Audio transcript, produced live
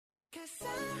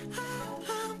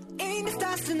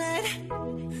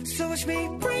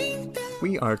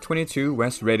We are 22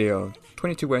 West Radio.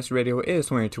 22 West Radio is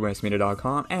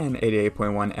 22westmedia.com and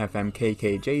 88.1 FM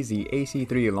KKJZ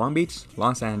AC3 Long Beach,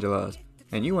 Los Angeles.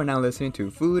 And you are now listening to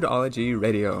Foodology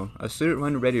Radio, a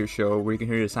student-run radio show where you can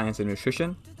hear your science and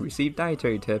nutrition, receive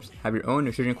dietary tips, have your own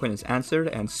nutrition questions answered,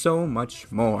 and so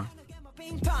much more.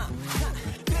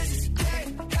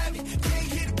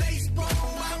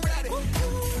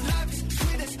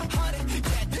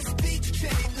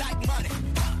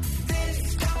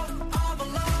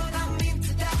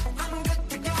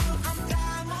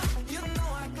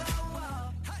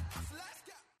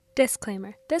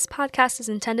 Disclaimer. This podcast is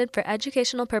intended for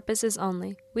educational purposes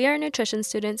only. We are nutrition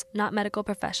students, not medical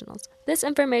professionals. This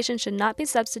information should not be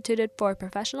substituted for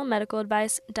professional medical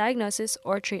advice, diagnosis,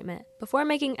 or treatment. Before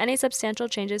making any substantial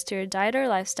changes to your diet or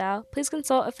lifestyle, please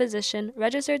consult a physician,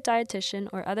 registered dietitian,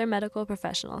 or other medical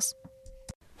professionals.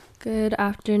 Good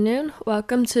afternoon.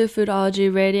 Welcome to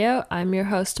Foodology Radio. I'm your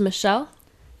host, Michelle.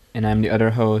 And I'm the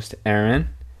other host, Aaron.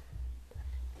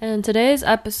 And today's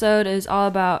episode is all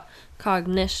about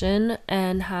cognition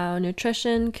and how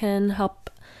nutrition can help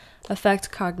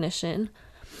affect cognition.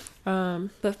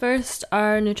 But first,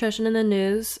 our nutrition in the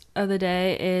news of the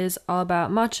day is all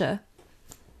about matcha.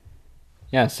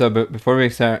 Yeah, so before we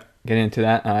start getting into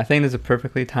that, I think this is a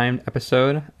perfectly timed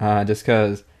episode, just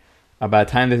because by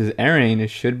the time this is airing, it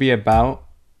should be about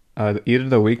either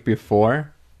the week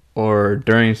before or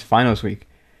during finals week.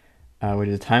 Which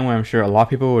is a time where I'm sure a lot of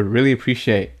people would really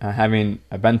appreciate having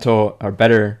a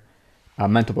better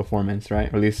mental performance,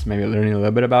 right? Or at least maybe learning a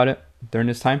little bit about it during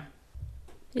this time.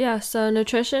 Yeah, so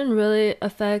nutrition really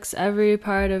affects every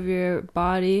part of your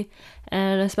body,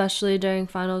 and especially during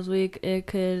finals week, it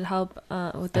could help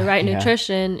with the right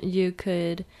nutrition, you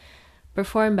could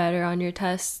perform better on your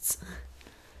tests.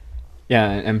 Yeah,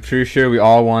 and I'm pretty sure we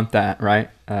all want that, right?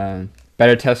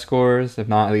 Better test scores, if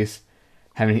not at least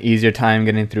having an easier time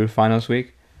getting through finals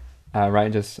week,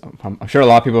 right? I'm sure a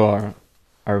lot of people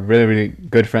are really, really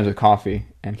good friends with coffee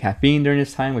and caffeine during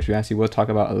this time, which we actually will talk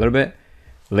about a little bit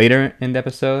later in the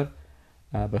episode.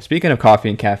 But speaking of coffee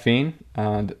and caffeine,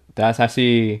 that's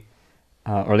actually,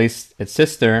 or at least its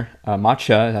sister,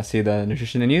 matcha, is actually the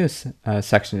nutrition and news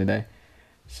section today.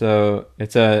 So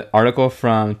it's an article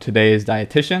from today's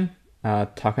dietitian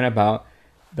talking about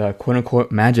the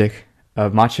quote-unquote magic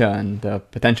of matcha and the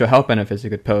potential health benefits it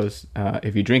could pose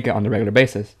if you drink it on a regular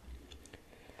basis.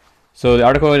 So the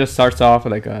article just starts off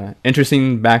with like a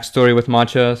interesting backstory with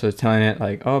matcha. So it's telling it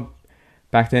like, oh,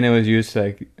 back then it was used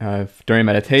like during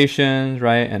meditations,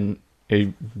 right? And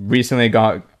it recently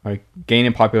gained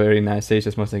in popularity in the United States.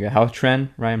 It's mostly like a health trend,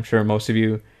 right? I'm sure most of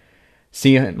you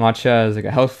see matcha as like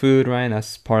a health food, right? And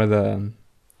that's part of the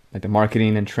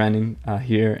marketing and trending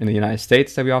here in the United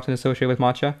States that we often associate with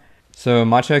matcha. So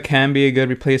matcha can be a good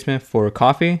replacement for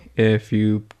coffee if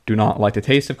you do not like the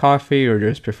taste of coffee or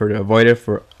just prefer to avoid it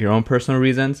for your own personal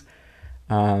reasons.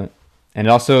 And it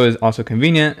also is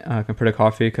convenient compared to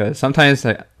coffee, because sometimes,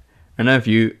 I don't know if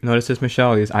you notice this,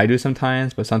 Michelle, at least I do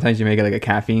sometimes, but sometimes you may get like a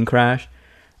caffeine crash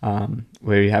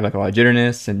where you have like a lot of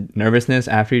jitteriness and nervousness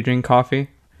after you drink coffee.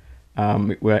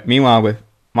 Meanwhile, with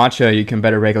matcha, you can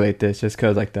better regulate this just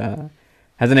because like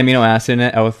has an amino acid in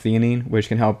it, L-theanine, which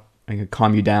can help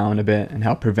calm you down a bit and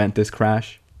help prevent this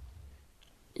crash.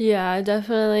 Yeah, I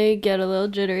definitely get a little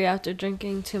jittery after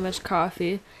drinking too much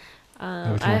coffee.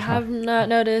 I have not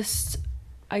noticed,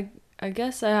 I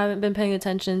guess I haven't been paying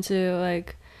attention to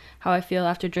like how I feel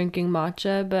after drinking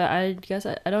matcha, but I guess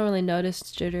I don't really notice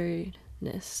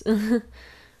jitteriness.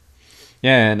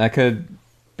 Yeah, and that could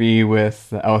be with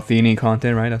the L-theanine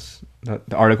content, right? That's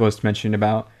the article is mentioned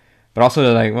about. But also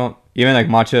even like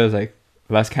matcha is like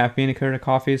less caffeine compared to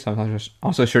coffee, so I'm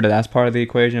also sure that's part of the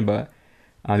equation, but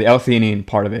the L-theanine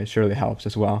part of it surely helps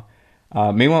as well.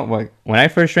 Meanwhile, when I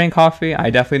first drank coffee, I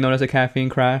definitely noticed a caffeine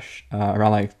crash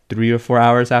around like 3 or 4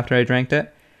 hours after I drank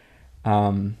it.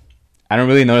 I don't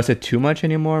really notice it too much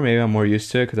anymore. Maybe I'm more used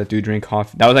to it because I do drink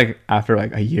coffee. That was like after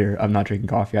like a year of not drinking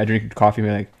coffee. I drink coffee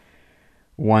maybe like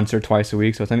once or twice a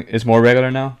week, so I think it's more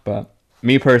regular now. But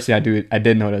me personally, I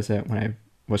did notice it when I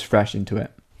was fresh into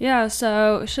it. Yeah,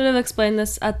 so should have explained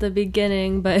this at the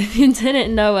beginning, but if you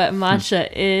didn't know what matcha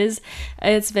is,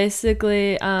 it's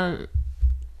basically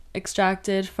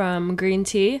extracted from green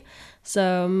tea.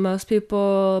 So most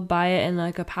people buy it in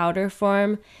like a powder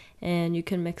form, and you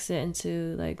can mix it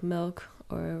into like milk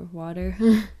or water.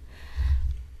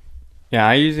 Yeah,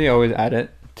 I usually always add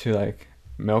it to like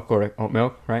milk or like oat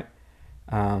milk, right?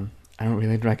 I don't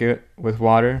really drink it with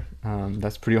water.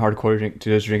 That's pretty hardcore to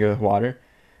just drink it with water.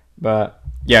 But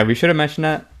yeah, we should have mentioned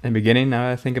that in the beginning. Now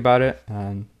that I think about it,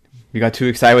 we got too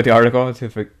excited with the article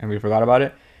and we forgot about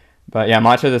it. But yeah,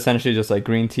 matcha is essentially just like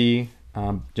green tea,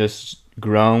 just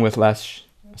grown with less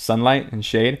sunlight and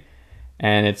shade,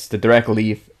 and it's the direct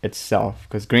leaf itself.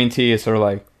 Because green tea is sort of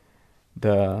like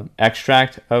the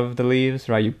extract of the leaves,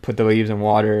 right? You put the leaves in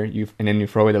water, and then you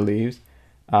throw away the leaves.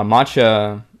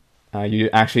 Matcha, you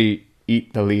actually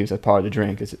eat the leaves as part of the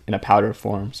drink. It's in a powder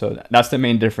form. So that's the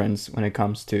main difference when it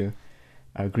comes to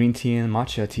green tea and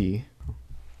matcha tea.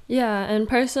 Yeah, and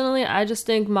personally, I just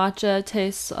think matcha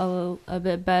tastes a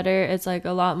bit better. It's like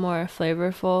a lot more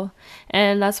flavorful,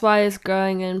 and that's why it's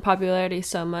growing in popularity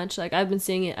so much. Like I've been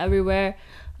seeing it everywhere.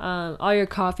 All your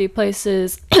coffee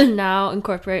places now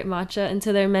incorporate matcha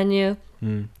into their menu,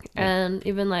 and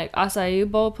even like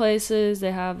acai bowl places,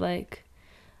 they have like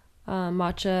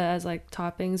matcha as like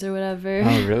toppings or whatever.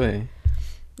 Oh, really?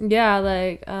 Yeah,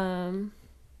 like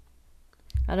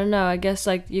I don't know. I guess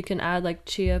like you can add like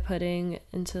chia pudding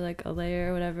into like a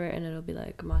layer or whatever, and it'll be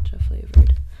like matcha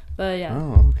flavored. But yeah.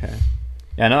 Oh, okay.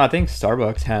 Yeah, no, I think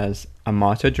Starbucks has a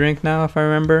matcha drink now, if I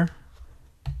remember.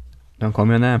 Don't quote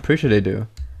me on that. I'm pretty sure they do.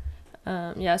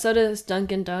 Yeah, so does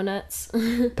Dunkin' Donuts.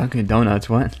 Dunkin' Donuts,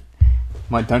 what?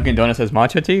 My Dunkin' Donuts has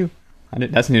matcha tea?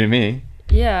 That's new to me.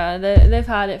 Yeah, they've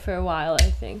had it for a while,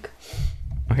 I think.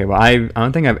 Okay, well, I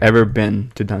don't think I've ever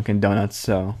been to Dunkin' Donuts,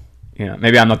 so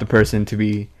maybe I'm not the person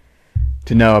to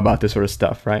know about this sort of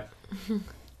stuff, right?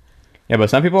 Yeah, but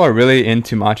some people are really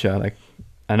into matcha. Like,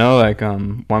 I know, like,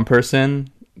 one person,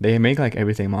 they make like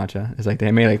everything matcha. It's like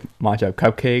they make like matcha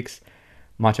cupcakes,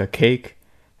 matcha cake,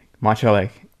 matcha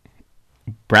like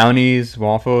brownies,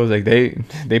 waffles. Like they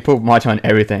put matcha on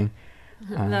everything.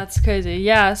 That's crazy.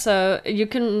 Yeah, so you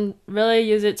can really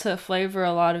use it to flavor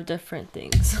a lot of different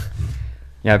things.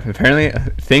 Yeah, apparently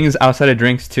things outside of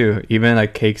drinks too, even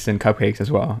like cakes and cupcakes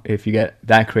as well. If you get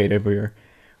that creative or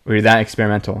you're that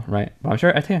experimental, right? But I'm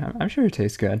sure it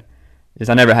tastes good.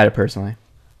 Just I never had it personally.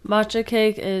 Matcha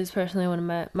cake is personally one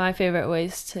of my favorite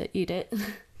ways to eat it.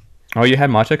 Oh, you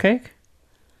had matcha cake?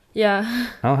 Yeah.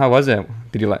 Oh, how was it?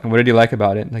 What did you like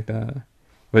about it? Like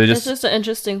was it it's just an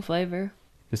interesting flavor.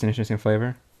 Just an interesting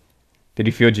flavor. Did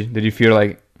you feel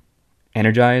like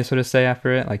energized, so to say,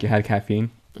 after it? Like you had caffeine?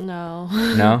 No.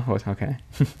 No? Oh, okay.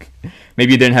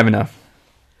 Maybe you didn't have enough.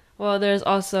 Well, there's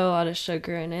also a lot of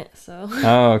sugar in it, so.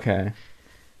 Oh, okay.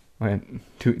 Okay,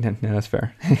 no, that's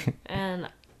fair. And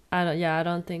I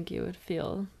don't think you would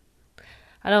feel.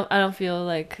 I don't feel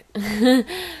like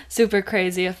super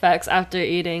crazy effects after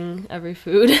eating every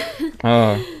food.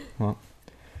 Oh, well,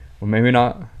 maybe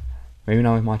not. Maybe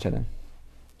not with matcha then.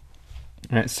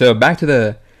 All right, so back to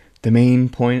the main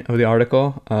point of the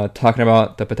article, talking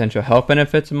about the potential health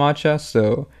benefits of matcha.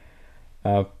 So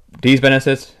these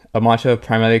benefits of matcha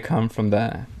primarily come from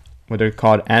what they're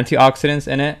called antioxidants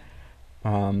in it.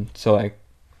 So like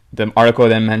the article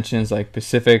then mentions like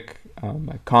specific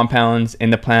like compounds in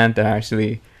the plant that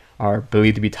actually are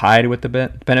believed to be tied with the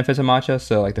benefits of matcha.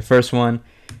 So like the first one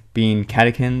being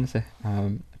catechins.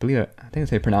 I think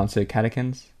they pronounce it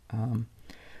catechins.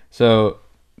 So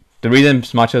the reason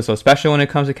matcha is so special when it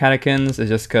comes to catechins is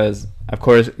just because, of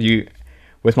course,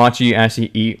 with matcha you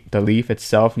actually eat the leaf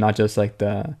itself, not just like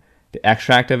the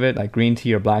extract of it, like green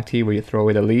tea or black tea where you throw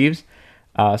away the leaves.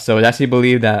 So it's actually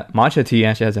believed that matcha tea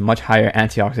actually has a much higher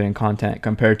antioxidant content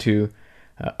compared to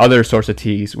other sorts of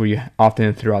teas where you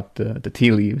often throw out the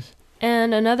tea leaves.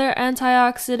 And another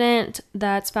antioxidant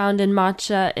that's found in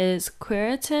matcha is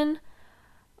quercetin,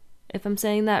 if I'm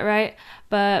saying that right.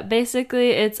 But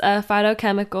basically, it's a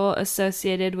phytochemical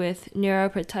associated with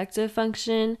neuroprotective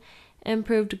function,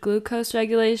 improved glucose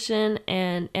regulation,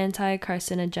 and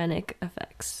anti-carcinogenic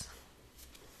effects.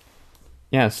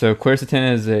 Yeah, so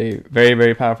quercetin is a very,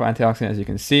 very powerful antioxidant, as you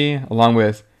can see, along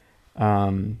with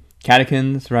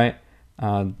catechins, right?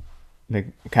 The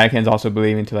catechins also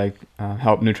believing to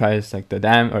help neutralize like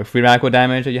the free radical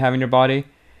damage that you have in your body,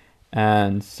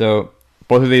 and so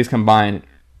both of these combined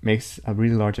makes a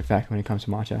really large effect when it comes to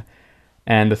matcha.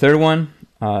 And the third one,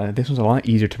 this one's a lot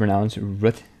easier to pronounce.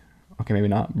 Okay, maybe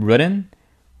not. Rutin?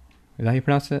 Is that how you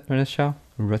pronounce it in this show?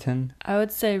 Rutin? I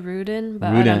would say Rudin,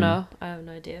 but I don't know. I have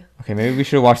no idea. Okay, maybe we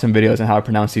should watch some videos on how to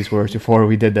pronounce these words before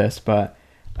we did this. But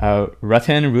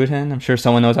Rutin, I'm sure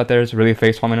someone knows out there is really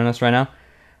face-palming on us right now.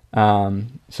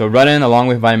 So Rutin, along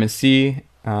with vitamin C,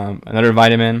 another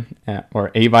vitamin, or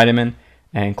A vitamin,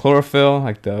 and chlorophyll,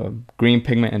 like the green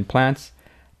pigment in plants,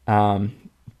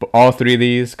 but all three of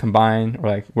these combine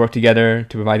or work together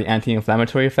to provide the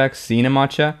anti-inflammatory effects seen in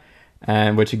matcha,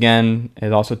 and which again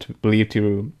is also believed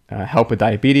to help with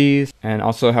diabetes and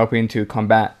also helping to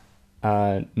combat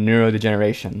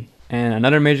neurodegeneration. And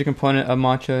another major component of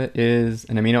matcha is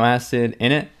an amino acid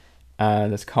in it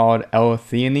that's called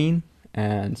L-theanine.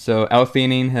 And so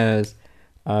L-theanine has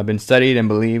been studied and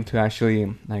believed to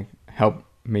actually like help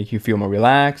make you feel more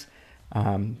relaxed,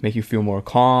 make you feel more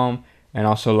calm, and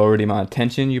also lower the amount of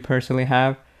tension you personally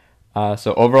have.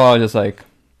 So overall, just like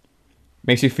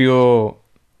makes you feel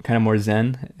kind of more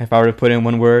zen, if I were to put in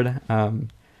one word.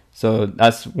 So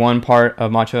that's one part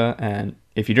of matcha, and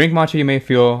if you drink matcha, you may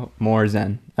feel more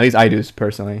zen. At least I do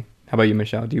personally. How about you,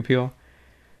 Michelle? Do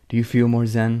you feel more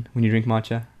zen when you drink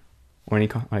matcha, or any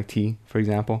like tea, for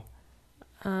example?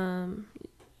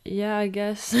 Yeah, I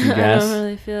guess. You I guess? don't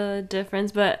really feel a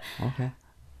difference, but Okay.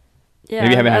 yeah,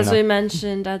 Maybe you haven't had as we enough.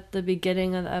 mentioned at the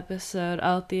beginning of the episode,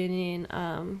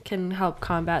 L-theanine can help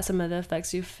combat some of the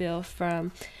effects you feel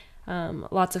from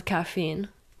lots of caffeine.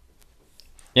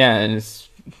 Yeah, and it's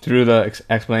through the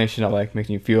explanation of like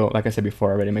making you feel, like I said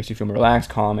before already, makes you feel more relaxed,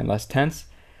 calm, and less tense.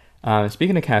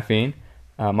 Speaking of caffeine,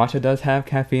 matcha does have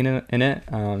caffeine in it,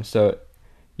 so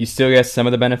you still get some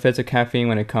of the benefits of caffeine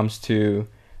when it comes to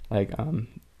like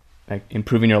like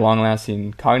improving your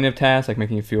long-lasting cognitive tasks, like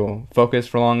making you feel focused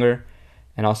for longer,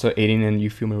 and also aiding in you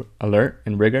feel more alert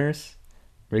and rigorous.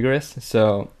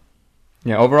 So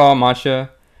yeah, overall matcha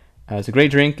is a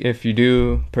great drink if you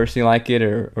do personally like it,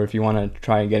 or if you want to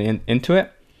try and get into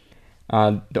it.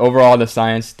 The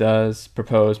science does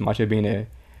propose matcha being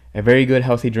a very good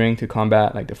healthy drink to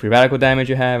combat like the free radical damage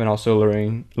you have, and also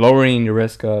lowering your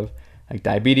risk of like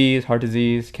diabetes, heart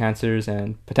disease, cancers,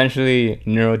 and potentially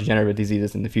neurodegenerative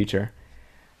diseases in the future.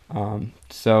 But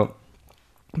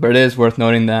it is worth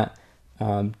noting that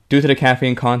due to the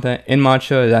caffeine content in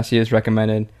matcha, it actually is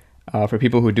recommended for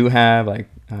people who do have like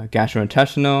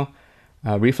gastrointestinal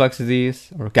reflux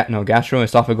disease, or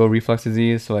gastroesophageal reflux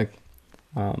disease. So like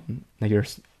you're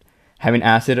having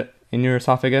acid in your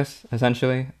esophagus,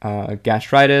 essentially,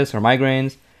 gastritis or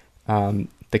migraines.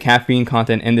 The caffeine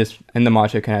content in the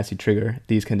matcha can actually trigger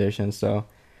these conditions. So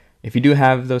if you do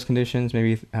have those conditions,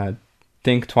 maybe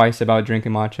think twice about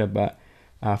drinking matcha. But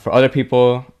for other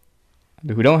people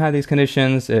who don't have these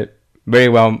conditions, it very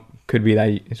well could be that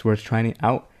it's worth trying it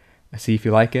out. See if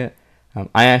you like it.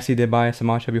 I actually did buy some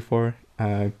matcha before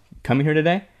coming here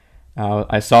today.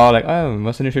 I saw like, oh,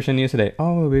 what's the nutrition news today?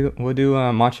 Oh, we'll do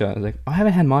matcha. I was like, oh, I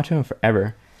haven't had matcha in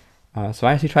forever. So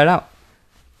I actually tried it out.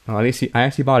 Well, at least I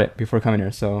actually bought it before coming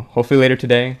here. So hopefully later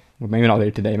today, or maybe not later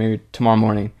today, maybe tomorrow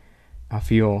morning, I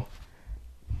feel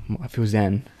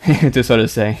zen, to so to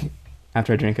say,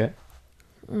 after I drink it.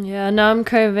 Yeah, now I'm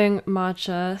craving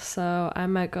matcha, so I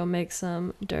might go make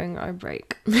some during our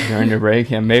break. During your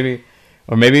break, yeah, maybe,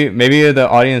 or maybe the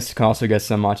audience can also get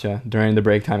some matcha during the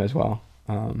break time as well.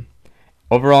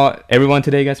 Overall, everyone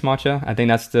today gets matcha. I think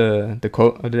that's the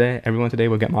quote of the day. Everyone today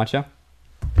will get matcha.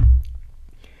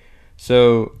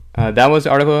 So that was the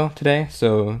article today.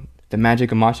 So the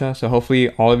magic of matcha. So hopefully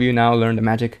all of you now learn the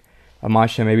magic of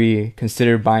matcha. Maybe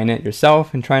consider buying it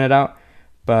yourself and trying it out.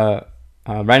 But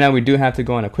right now we do have to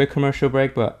go on a quick commercial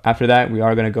break. But after that, we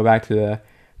are going to go back to the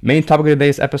main topic of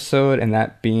today's episode, and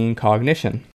that being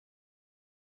cognition.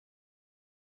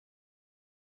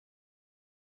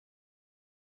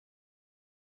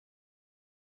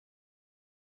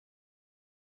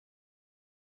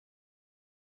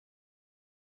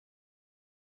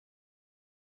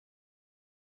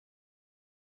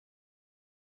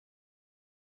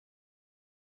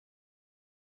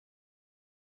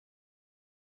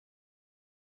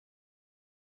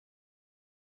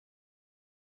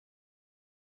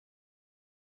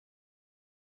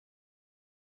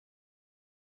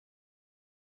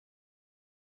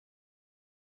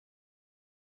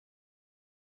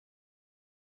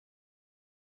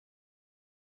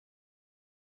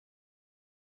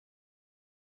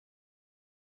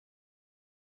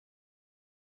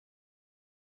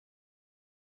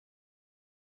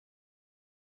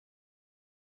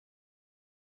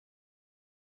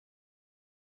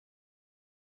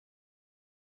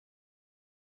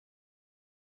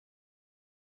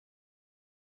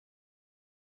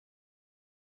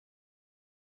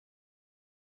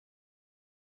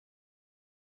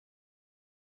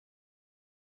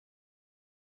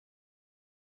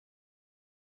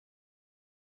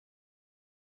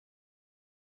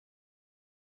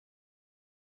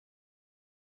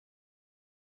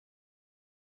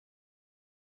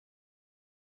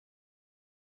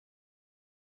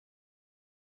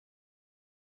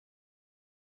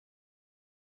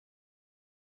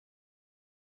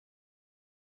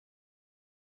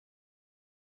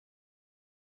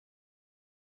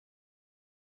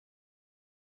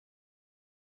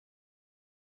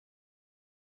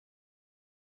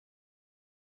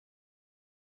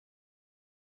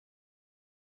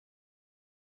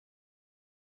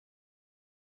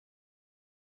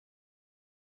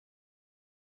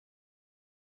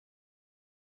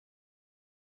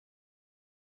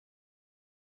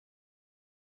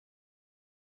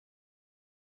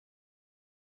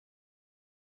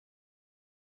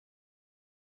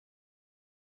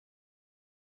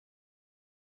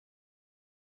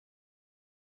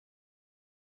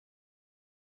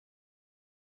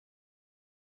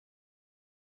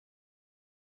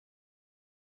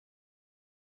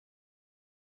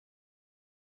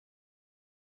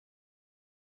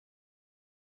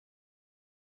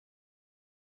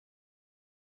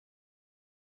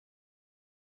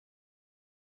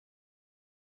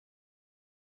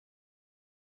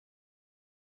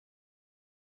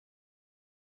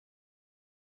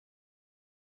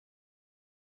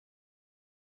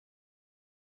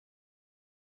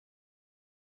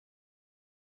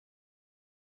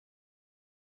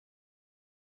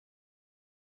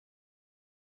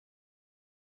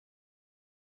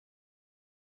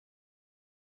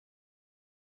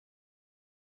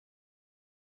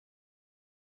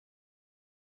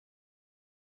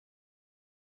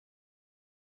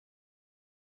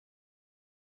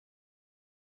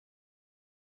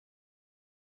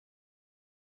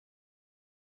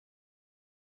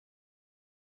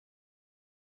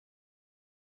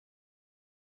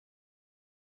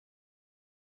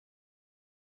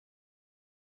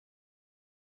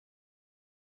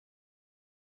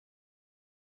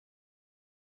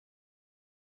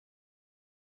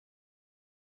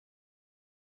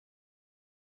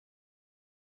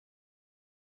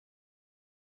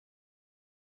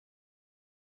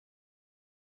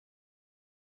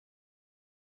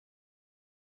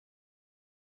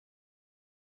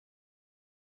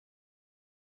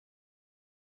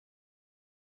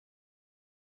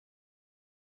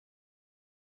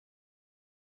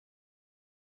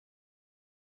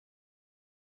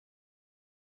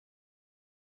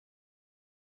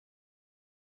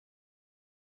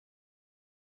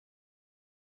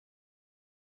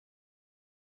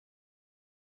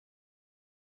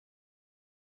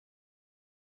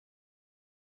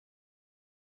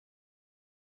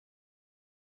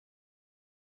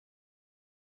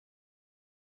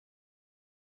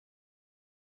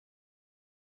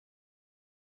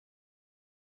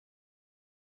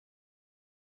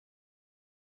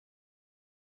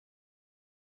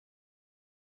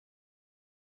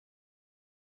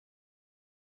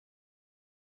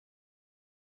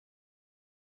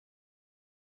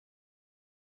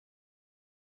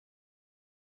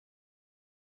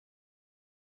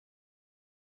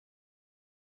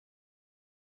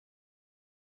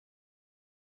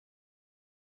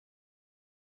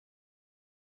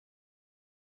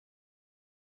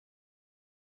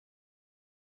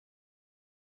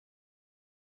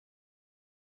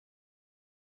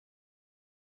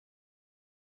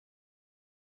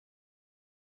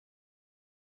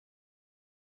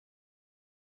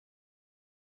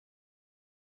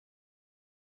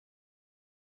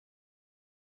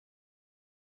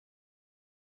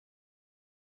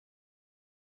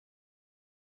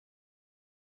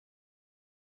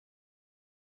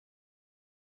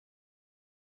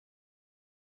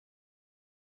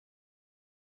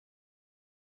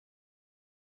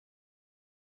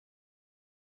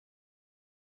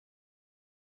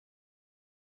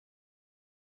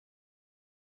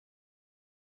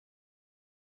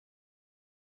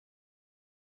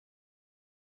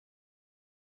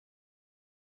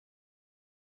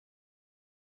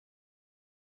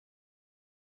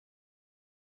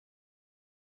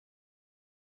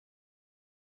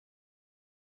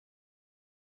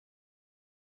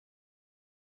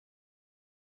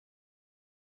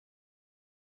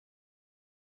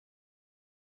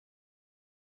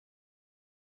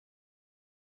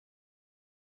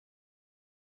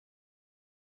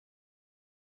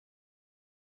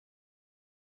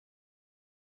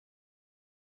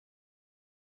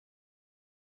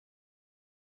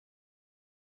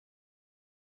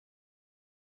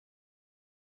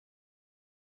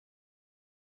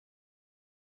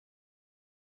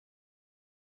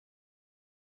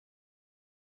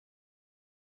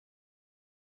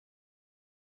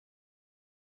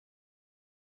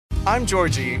 I'm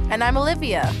Georgie. And I'm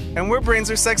Olivia. And we're Brains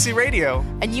Are Sexy Radio.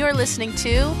 And you're listening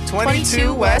to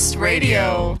 22 West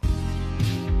Radio.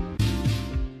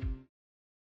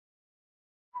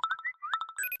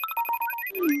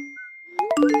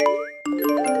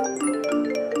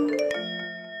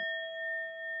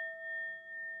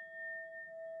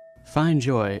 Find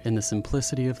joy in the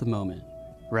simplicity of the moment,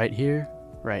 right here,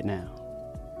 right now.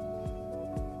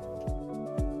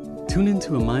 Tune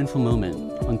into a mindful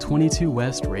moment on 22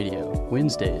 West Radio,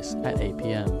 Wednesdays at 8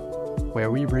 p.m., where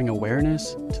we bring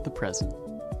awareness to the present.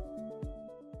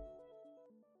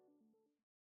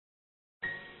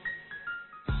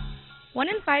 One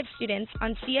in 5 students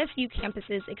on CSU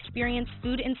campuses experience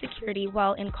food insecurity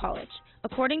while in college,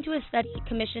 according to a study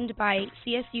commissioned by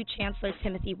CSU Chancellor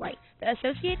Timothy White. The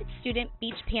Associated Student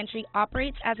Beach Pantry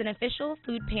operates as an official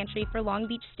food pantry for Long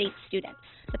Beach State students.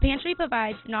 The pantry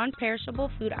provides non-perishable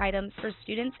food items for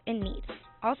students in need.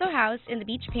 Also housed in the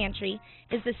Beach Pantry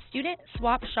is the Student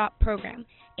Swap Shop program,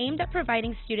 aimed at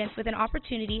providing students with an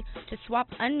opportunity to swap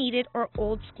unneeded or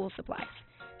old school supplies.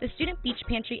 The Student Beach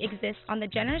Pantry exists on the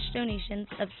generous donations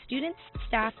of students,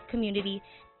 staff, community,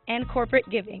 and corporate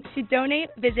giving. To donate,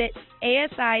 visit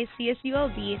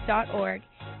asicsuld.org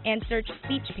and search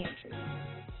Beach Pantry.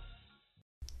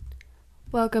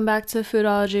 Welcome back to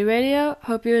Foodology Radio.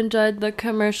 Hope you enjoyed the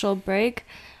commercial break.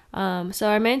 So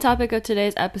our main topic of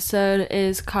today's episode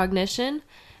is cognition,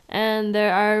 and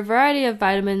there are a variety of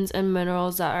vitamins and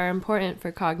minerals that are important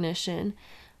for cognition.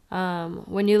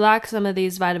 When you lack some of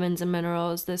these vitamins and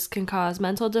minerals, this can cause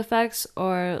mental defects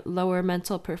or lower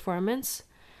mental performance.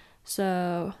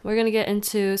 So we're going to get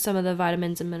into some of the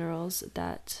vitamins and minerals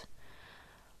that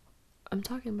I'm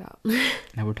talking about.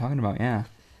 That we're talking about, yeah.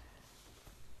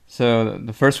 So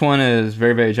the first one is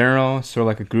very, very general, sort of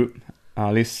like a group.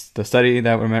 At least the study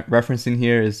that we're referencing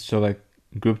here is sort of like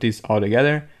group these all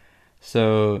together.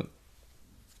 So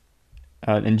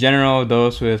in general,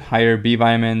 those with higher B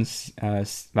vitamins,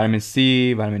 vitamin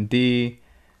C, vitamin D,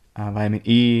 vitamin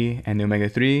E, and the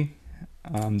omega-3,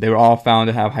 they were all found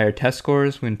to have higher test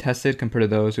scores when tested compared to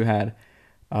those who had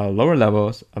lower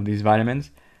levels of these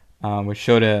vitamins, which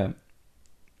showed a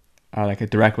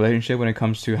direct relationship when it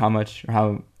comes to how much or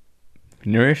how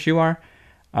nourished you are,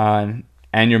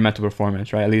 and your mental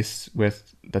performance, right? At least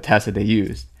with the test that they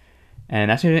used.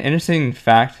 And actually, an interesting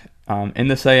fact in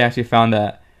the study actually found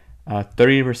that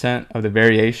 30% of the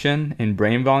variation in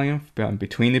brain volume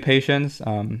between the patients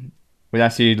was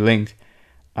actually linked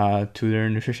to their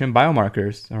nutrition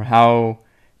biomarkers, or how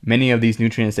many of these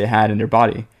nutrients they had in their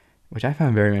body, which I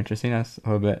found very interesting. That's a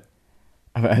little bit.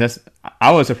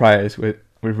 I was surprised with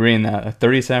reading that a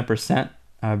 37%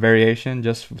 variation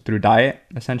just through diet,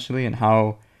 essentially, and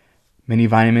how many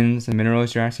vitamins and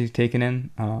minerals you're actually taking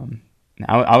in.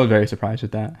 I was very surprised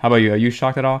with that. How about you? Are you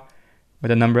shocked at all with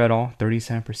the number at all?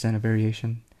 37% of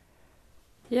variation.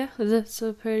 Yeah, that's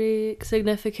a pretty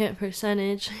significant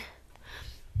percentage.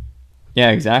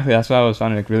 Yeah, exactly. That's why I was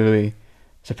finding like really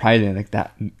surprising, like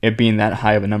that it being that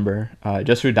high of a number,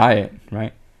 just through diet,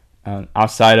 right?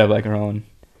 Outside of like our own,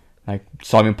 like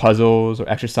solving puzzles or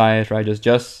exercise, right?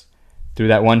 Just through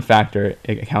that one factor,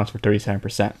 it accounts for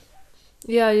 37%.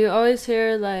 Yeah, you always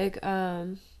hear like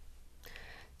that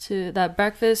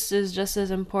breakfast is just as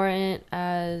important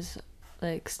as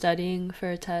like studying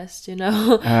for a test, you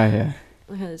know? Yeah.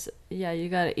 Because you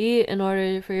gotta eat in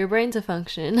order for your brain to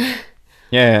function.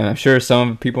 Yeah, I'm sure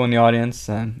some people in the audience,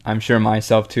 and I'm sure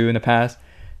myself too in the past,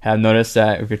 have noticed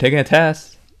that if you're taking a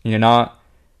test and you're not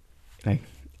like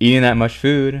eating that much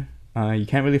food, you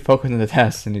can't really focus on the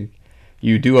test, and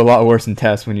you do a lot worse in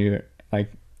tests when you're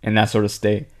like in that sort of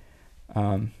state.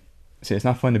 So it's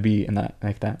not fun to be in that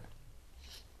like that.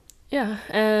 Yeah,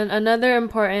 and another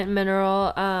important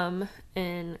mineral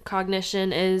in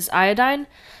cognition is iodine.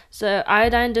 So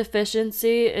iodine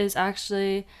deficiency is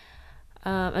actually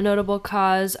a notable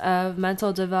cause of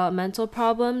mental developmental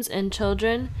problems in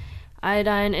children.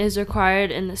 Iodine is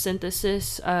required in the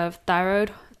synthesis of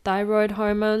thyroid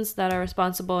hormones that are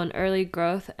responsible in early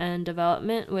growth and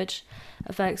development, which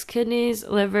affects kidneys,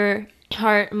 liver,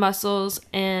 heart, muscles,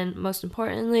 and most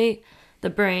importantly, the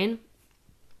brain.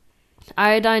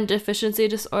 Iodine deficiency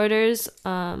disorders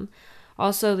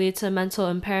also lead to mental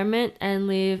impairment and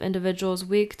leave individuals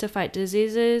weak to fight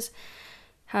diseases,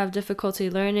 have difficulty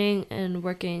learning, and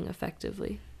working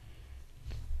effectively.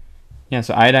 Yeah,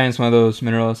 so iodine is one of those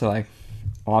minerals that like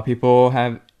a lot of people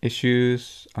have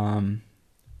issues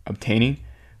obtaining,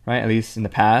 right? At least in the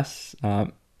past,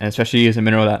 and especially as a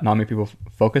mineral that not many people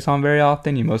focus on very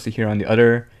often. You mostly hear on the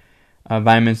other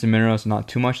vitamins and minerals, not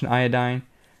too much in iodine.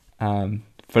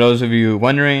 For those of you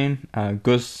wondering,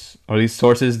 GUS, or at least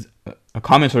sources,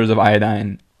 common sources of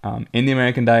iodine in the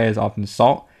American diet is often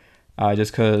salt,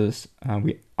 just because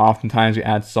we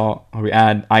add salt, or we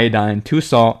add iodine to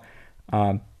salt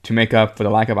to make up for the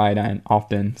lack of iodine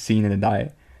often seen in the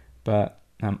diet. But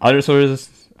other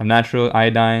sources of natural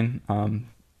iodine,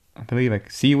 I believe like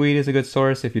seaweed is a good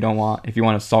source if you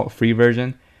want a salt-free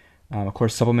version. Of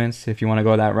course, supplements if you want to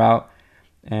go that route,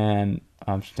 and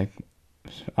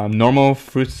normal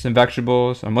fruits and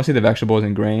vegetables, or mostly the vegetables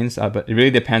and grains. But it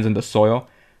really depends on the soil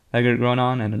that they're grown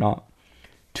on, and they're not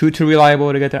too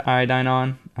reliable to get their iodine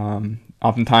on.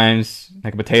 Oftentimes,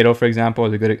 like a potato, for example,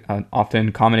 is a good,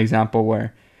 often common example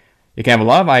where it can have a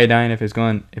lot of iodine if it's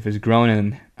grown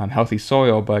in healthy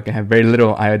soil, but it can have very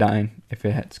little iodine if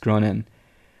it's grown in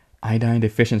iodine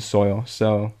deficient soil.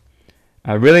 So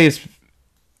really it's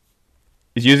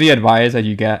usually advised that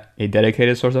you get a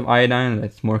dedicated source of iodine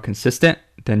that's more consistent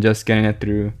than just getting it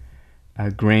through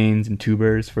grains and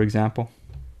tubers, for example.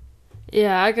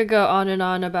 Yeah, I could go on and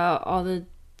on about all the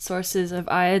sources of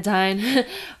iodine,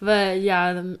 but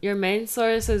yeah, your main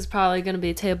source is probably going to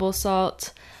be table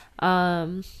salt.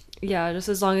 Yeah, just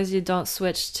as long as you don't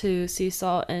switch to sea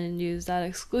salt and use that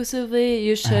exclusively,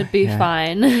 you should be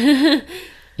fine.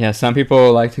 Yeah, some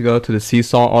people like to go to the sea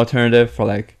salt alternative for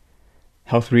like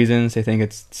health reasons. They think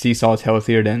sea salt's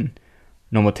healthier than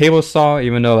normal table salt,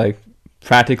 even though like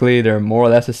practically they're more or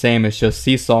less the same. It's just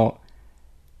sea salt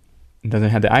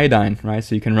doesn't have the iodine, right?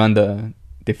 So you can run the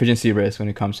deficiency risk when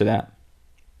it comes to that.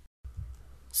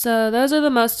 So those are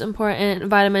the most important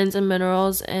vitamins and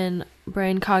minerals in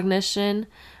brain cognition.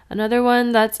 Another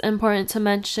one that's important to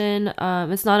mention,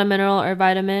 it's not a mineral or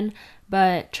vitamin,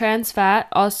 but trans fat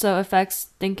also affects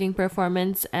thinking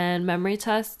performance and memory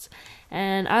tests.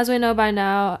 And as we know by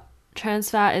now, trans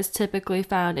fat is typically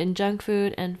found in junk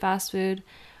food and fast food,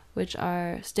 which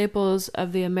are staples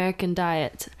of the American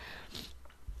diet.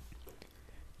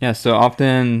 Yeah, so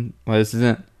often, this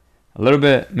isn't a little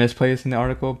bit misplaced in the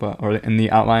article, or in the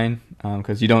outline,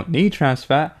 because you don't need trans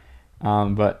fat,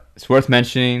 but it's worth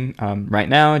mentioning right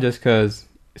now just because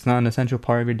it's not an essential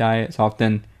part of your diet. It's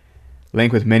often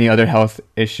linked with many other health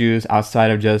issues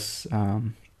outside of just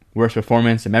worse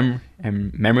performance and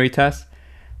memory tests,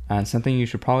 and something you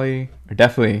should probably or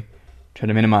definitely try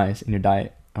to minimize in your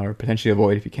diet, or potentially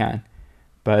avoid if you can.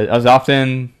 But it's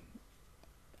often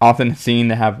seen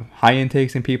to have high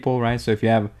intakes in people, right? So if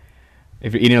you're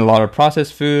eating a lot of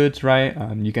processed foods, right,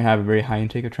 you can have a very high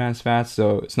intake of trans fats.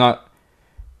 So it's not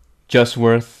just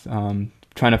worth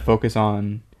trying to focus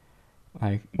on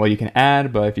like what you can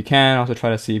add, but if you can, also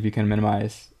try to see if you can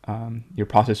minimize your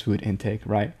processed food intake,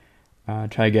 right?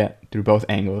 Try to get through both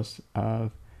angles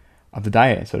of the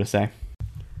diet, so to say.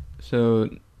 So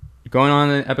going on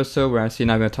in the episode, we're actually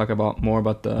now going to talk more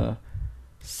about the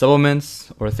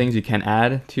supplements or things you can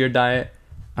add to your diet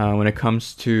when it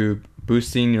comes to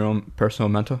boosting your own personal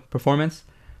mental performance.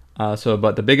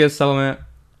 But the biggest supplement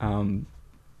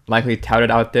likely touted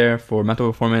out there for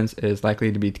mental performance is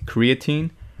likely to be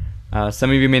creatine. Some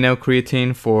of you may know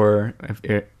creatine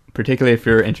particularly if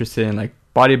you're interested in like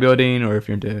bodybuilding, or if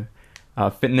you're into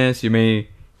fitness. You may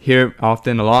hear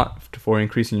often a lot for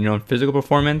increasing your own physical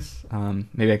performance,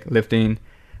 maybe like lifting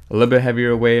a little bit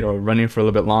heavier weight or running for a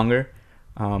little bit longer,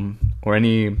 or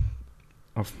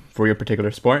for your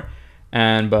particular sport.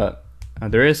 But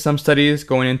there is some studies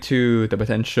going into the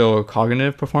potential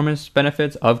cognitive performance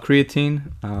benefits of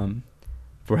creatine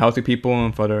for healthy people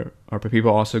and for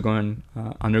people also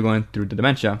undergoing through the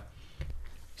dementia.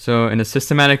 So in a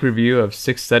systematic review of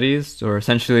 6 studies, or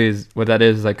essentially what that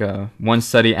is like one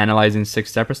study analyzing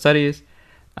 6 separate studies,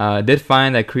 did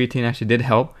find that creatine actually did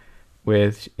help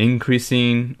with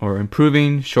increasing or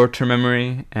improving short-term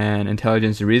memory and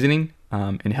intelligence and reasoning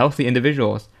in healthy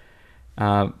individuals.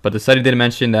 But the study did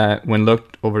mention that when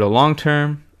looked over the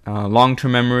long-term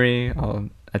memory,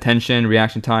 attention,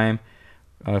 reaction time,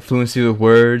 fluency with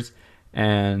words,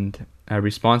 and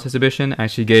response exhibition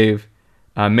actually gave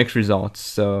mixed results.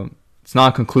 So it's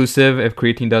not conclusive if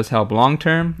creatine does help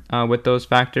long-term with those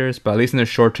factors, but at least in the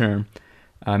short-term,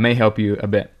 may help you a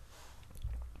bit.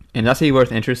 And that's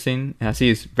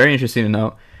it's very interesting to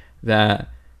note that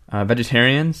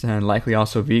vegetarians and likely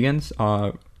also vegans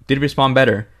did respond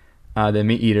better than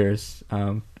meat eaters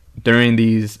during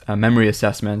these memory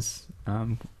assessments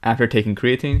after taking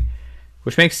creatine,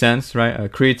 which makes sense,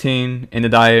 right? Creatine in the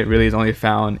diet really is only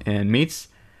found in meats,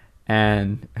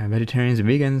 and vegetarians and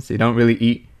vegans, they don't really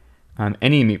eat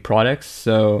any meat products,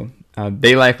 so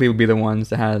they likely will be the ones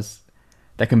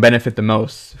that can benefit the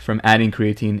most from adding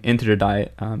creatine into their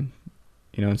diet,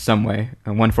 in some way,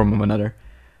 in one form or another.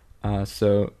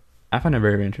 So I find it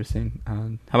very, very interesting.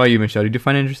 How about you, Michelle? Did you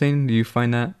find it interesting? Do you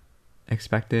find that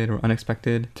expected or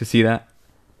unexpected to see that?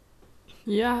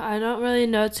 Yeah, I don't really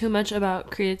know too much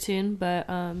about creatine, but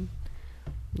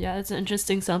yeah, it's an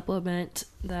interesting supplement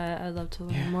that I'd love to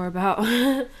learn more about.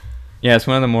 Yeah, it's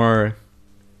one of the more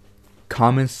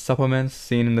common supplements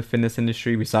seen in the fitness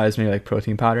industry besides maybe like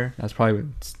protein powder. That's probably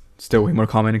still way more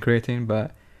common in creatine,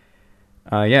 but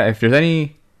yeah, if there's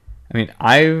any,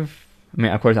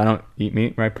 of course I don't eat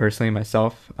meat, right, personally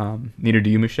myself, neither do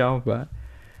you, Michelle, but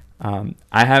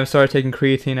I have started taking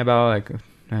creatine about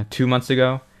like 2 months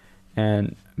ago,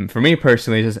 and for me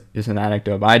personally, just an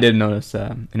anecdote, but I did notice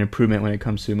an improvement when it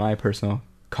comes to my personal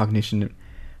cognition,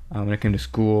 when it came to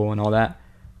school and all that.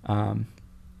 And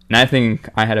I think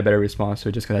I had a better response to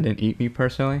it just because I didn't eat meat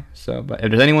personally. So, but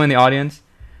if there's anyone in the audience,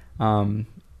 like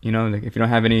if you don't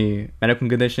have any medical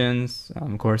conditions,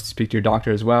 of course, speak to your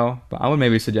doctor as well. But I would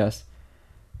maybe suggest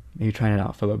maybe trying it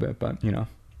out for a little bit. But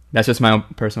that's just my own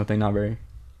personal thing,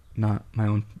 not my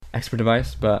own expert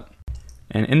advice.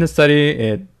 And in the study,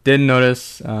 it did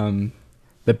notice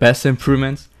the best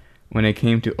improvements when it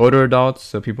came to older adults,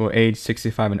 so people aged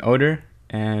 65 and older,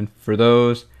 and for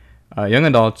those young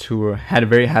adults who had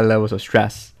very high levels of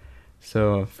stress.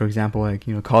 So, for example, like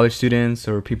college students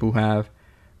or people who have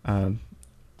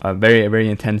a very very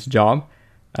intense job,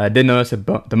 did notice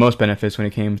the most benefits when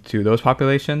it came to those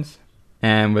populations.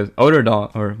 And with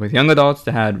with young adults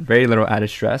that had very little added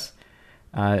stress,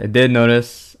 it did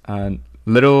notice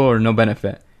little or no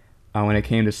benefit when it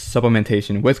came to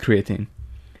supplementation with creatine.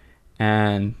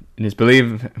 And it's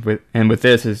believed with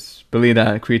this is believed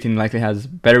that creatine likely has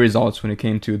better results when it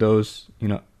came to those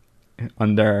that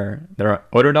are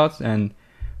older adults and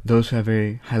those who have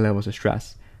very high levels of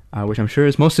stress, which I'm sure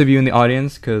is most of you in the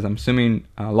audience, because I'm assuming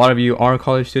a lot of you are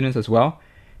college students as well,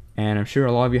 and I'm sure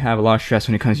a lot of you have a lot of stress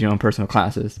when it comes to your own personal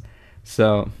classes.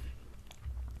 So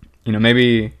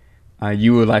maybe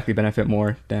you would likely benefit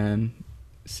more than,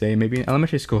 say, maybe an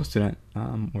elementary school student,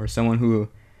 or someone who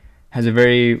has a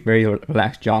very, very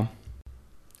relaxed job.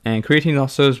 And creatine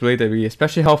also is believed to be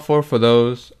especially helpful for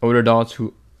those older adults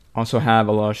who also have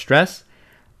a lot of stress,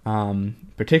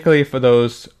 particularly for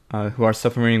those who are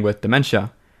suffering with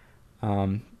dementia.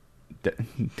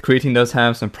 Creatine does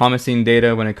have some promising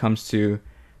data when it comes to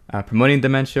promoting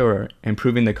dementia or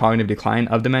improving the cognitive decline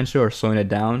of dementia or slowing it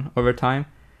down over time.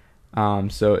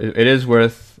 So it is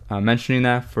worth mentioning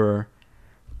that for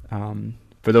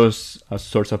those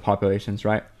sorts of populations,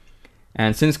 right?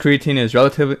 And since creatine is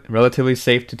relatively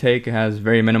safe to take, it has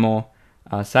very minimal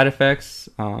side effects.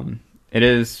 It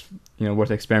is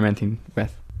worth experimenting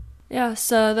with. Yeah,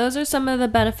 so those are some of the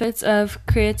benefits of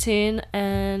creatine,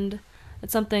 and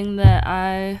it's something that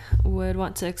I would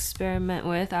want to experiment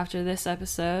with after this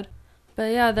episode.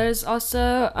 But yeah, there's also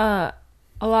a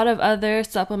lot of other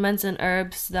supplements and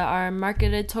herbs that are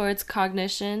marketed towards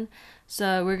cognition.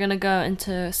 So we're going to go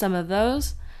into some of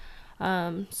those.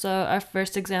 So our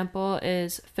first example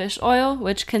is fish oil,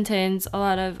 which contains a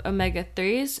lot of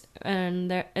omega-3s,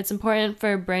 and it's important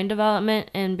for brain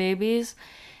development in babies,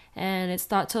 and it's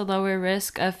thought to lower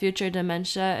risk of future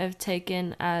dementia if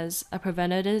taken as a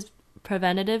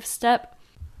preventative step.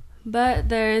 But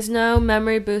there is no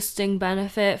memory boosting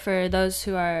benefit for those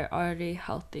who are already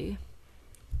healthy.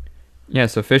 Yeah,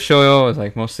 so fish oil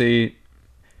is mostly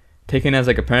taken as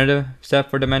a preventative step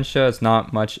for dementia. It's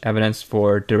not much evidence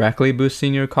for directly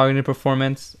boosting your cognitive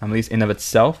performance, at least in of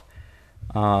itself.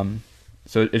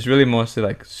 So it's really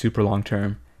mostly super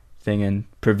long-term thing and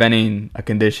preventing a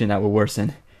condition that will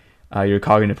worsen your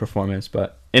cognitive performance.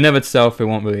 But in of itself, it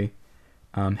won't really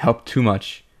help too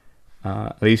much,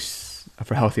 at least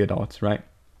for healthy adults, right?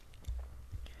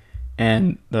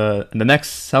 And the next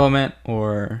supplement,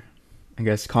 or I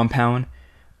guess compound,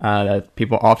 that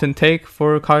people often take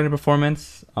for cognitive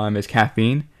performance is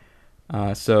caffeine.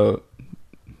 So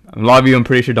a lot of you, I'm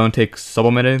pretty sure, don't take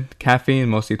supplemented caffeine,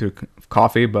 mostly through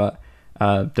coffee, but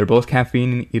they're both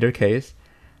caffeine in either case.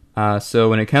 So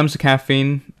when it comes to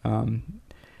caffeine,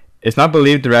 it's not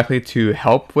believed directly to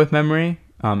help with memory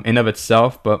in of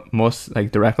itself, but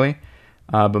directly,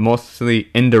 but mostly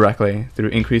indirectly through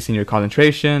increasing your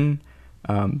concentration,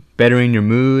 bettering your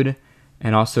mood,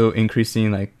 and also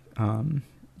increasing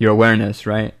your awareness,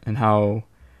 right? And how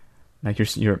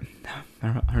your I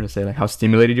don't know how to say, how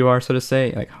stimulated you are, so to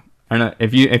say. I don't know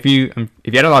if you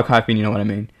had a lot of caffeine, you know what I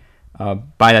mean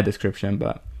by that description.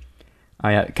 But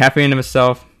caffeine in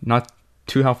itself, not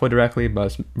too helpful directly, but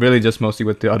it's really just mostly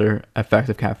with the other effects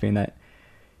of caffeine that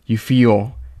you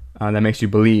feel that makes you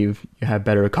believe you have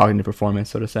better cognitive performance,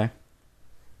 so to say.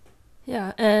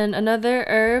 Yeah, and another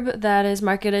herb that is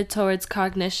marketed towards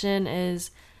cognition is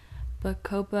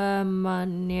Bacopa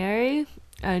monnieri.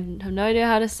 I have no idea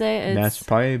how to say it. That's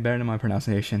probably better than my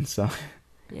pronunciation, so.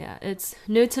 Yeah, it's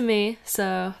new to me,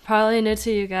 so probably new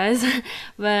to you guys,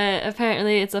 but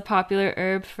apparently it's a popular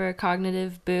herb for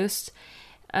cognitive boost.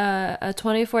 A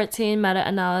 2014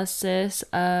 meta-analysis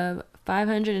of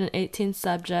 518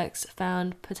 subjects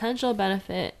found potential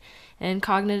benefit in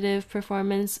cognitive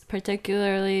performance,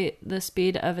 particularly the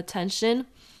speed of attention,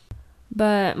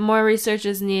 but more research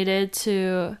is needed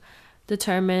to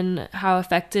determine how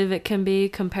effective it can be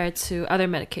compared to other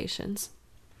medications.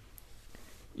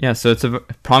 Yeah, so it's a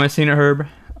promising herb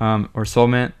or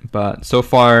supplement, but so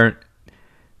far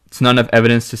it's not enough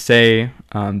evidence to say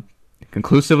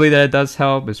conclusively that it does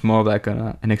help. It's more of like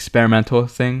an experimental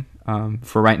thing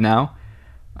for right now.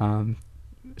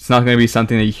 It's not going to be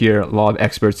something that you hear a lot of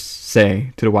experts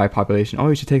say to the wide population, oh,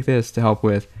 you should take this to help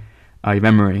with your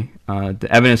memory. The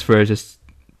evidence for it is just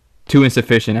too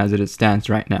insufficient as it stands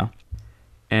right now.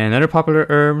 And another popular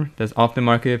herb that's often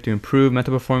marketed to improve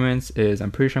mental performance is,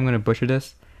 I'm pretty sure I'm going to butcher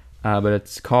this, but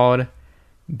it's called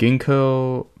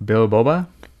ginkgo biloba.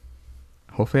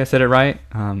 Hopefully I said it right.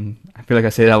 I feel like I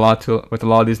say that a lot with a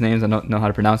lot of these names. I don't know how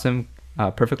to pronounce them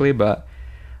perfectly, but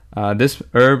this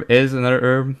herb is another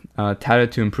herb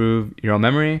touted to improve your own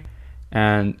memory.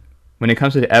 And when it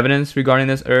comes to the evidence regarding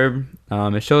this herb,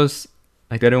 it shows,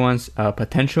 like the other ones,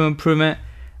 potential improvement,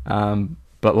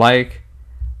 but like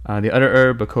the other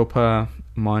herb, Bacopa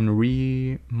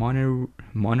monnieri,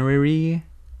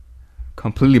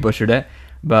 completely butchered it.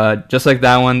 But just like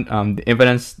that one, the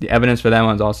evidence for that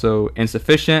one is also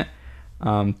insufficient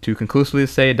to conclusively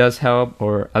say it does help,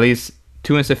 or at least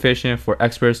too insufficient for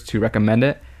experts to recommend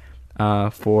it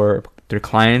for their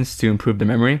clients to improve their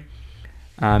memory.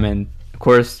 And of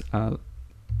course,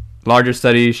 larger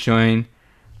studies showing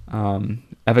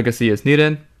efficacy is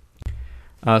needed.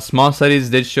 Small studies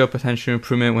did show potential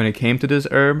improvement when it came to this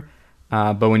herb,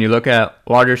 but when you look at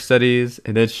larger studies,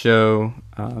 it did show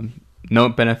no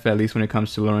benefit, at least when it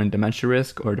comes to lowering dementia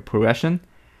risk or the progression.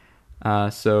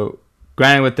 So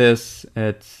granted with this,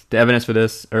 the evidence for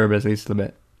this herb is at least a little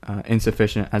bit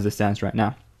insufficient as it stands right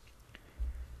now.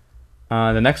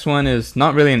 The next one is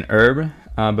not really an herb,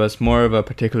 but it's more of a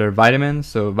particular vitamin.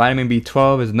 So vitamin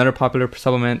B12 is another popular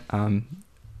supplement,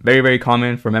 very, very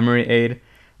common for memory aid.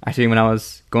 Actually, when I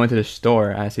was going to the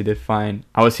store, I actually did find,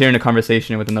 I was hearing a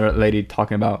conversation with another lady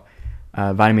talking about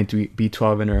vitamin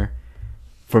B12 in her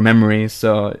for memory.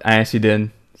 So I actually did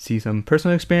see some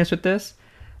personal experience with this.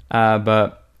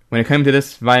 But when it came to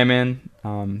this vitamin,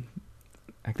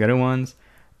 like the other ones,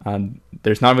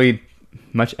 there's not really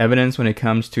much evidence when it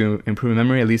comes to improving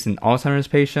memory, at least in Alzheimer's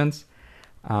patients.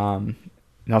 And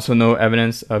also no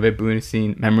evidence of it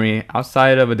boosting memory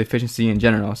outside of a deficiency in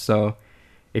general. So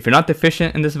if you're not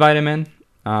deficient in this vitamin,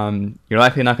 you're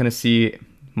likely not going to see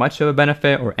much of a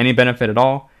benefit or any benefit at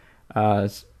all,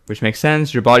 which makes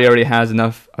sense. Your body already has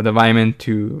enough of the vitamin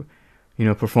to,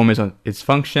 perform its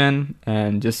function,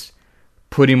 and just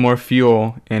putting more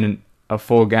fuel in a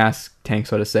full gas tank,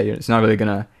 so to say, it's not really going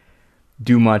to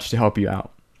do much to help you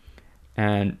out.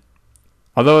 And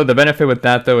although the benefit with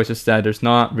that, though, is just that there's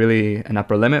not really an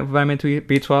upper limit with vitamin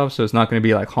B12, so it's not going to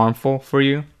be like harmful for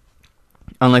you.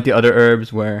 Unlike the other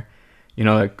herbs where,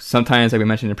 like sometimes, like we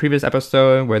mentioned in the previous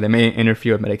episode, where they may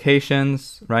interfere with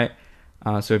medications, right?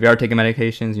 So if you are taking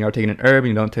medications and you are taking an herb and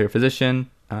you don't tell your physician,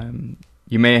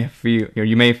 you may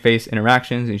face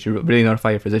interactions, and you should really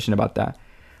notify your physician about that.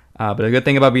 But the good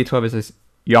thing about B12 is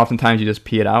you just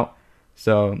pee it out.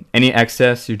 So any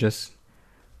excess, you're just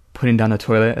putting down the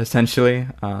toilet, essentially.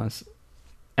 And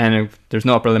if there's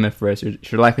no upper limit for it, so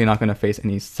you're likely not going to face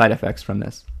any side effects from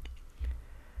this.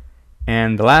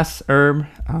 And the last herb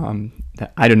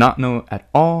that I do not know at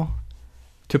all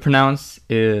to pronounce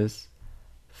is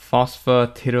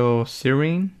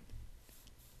phosphatidylserine.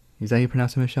 Is that how you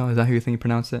pronounce it, Michelle? Is that how you think you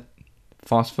pronounce it?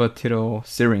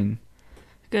 Phosphatidylserine.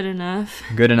 Good enough.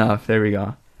 Good enough. There we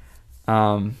go.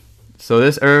 So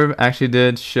this herb actually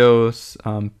did show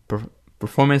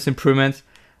performance improvements,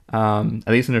 at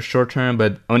least in the short term,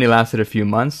 but only lasted a few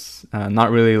months.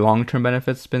 Not really long-term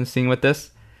benefits been seen with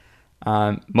this.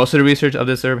 Most of the research of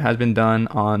this herb has been done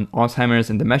on Alzheimer's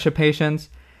and dementia patients,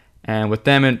 and with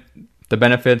them, the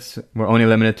benefits were only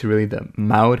limited to really the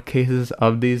mild cases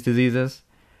of these diseases.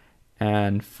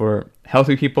 And for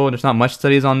healthy people, there's not much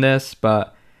studies on this,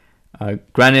 but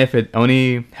granted, if it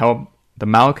only helped the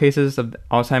mild cases of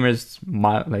Alzheimer's,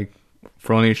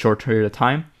 for only a short period of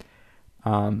time,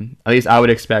 at least I would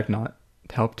expect not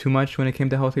to help too much when it came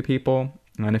to healthy people.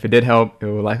 And if it did help, it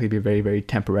will likely be very, very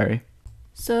temporary.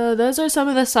 So those are some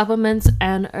of the supplements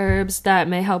and herbs that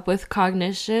may help with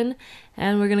cognition.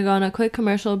 And we're going to go on a quick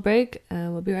commercial break,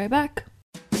 and we'll be right back.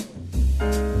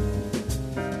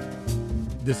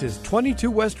 This is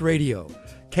 22 West Radio,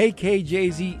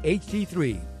 KKJZ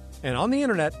HD3, and on the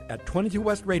internet at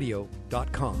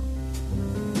 22westradio.com.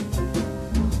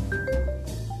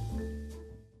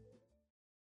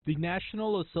 The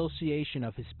National Association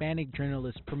of Hispanic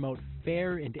Journalists promote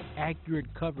fair and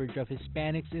accurate coverage of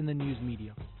Hispanics in the news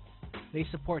media. They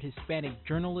support Hispanic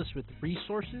journalists with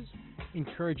resources,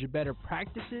 encourage better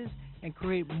practices, and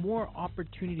create more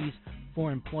opportunities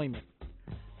for employment.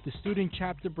 The student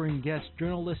chapter brings guest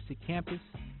journalists to campus,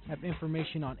 have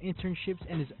information on internships,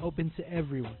 and is open to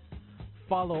everyone.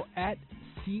 Follow at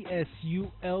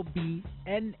CSULBNAHJ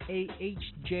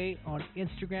on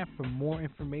Instagram for more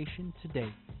information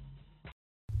today.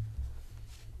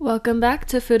 Welcome back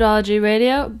to Foodology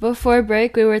Radio. Before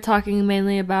break, we were talking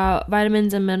mainly about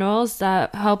vitamins and minerals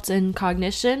that helped in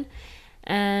cognition.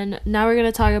 And now we're going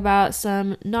to talk about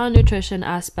some non-nutrition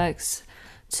aspects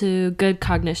to good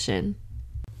cognition.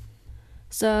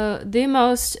 So the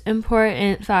most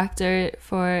important factor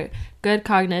for good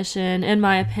cognition, in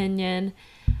my opinion,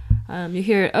 you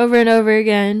hear it over and over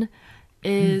again,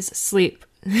 is sleep.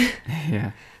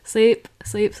 Yeah. Sleep.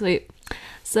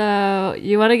 So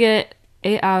you want to get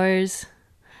 8 hours.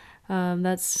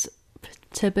 That's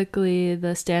typically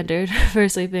the standard for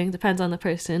sleeping. Depends on the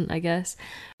person, I guess.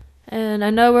 And I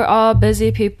know we're all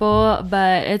busy people,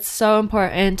 but it's so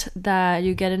important that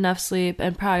you get enough sleep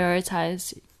and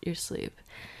prioritize your sleep.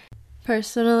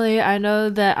 Personally, I know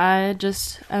that I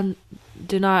just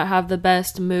do not have the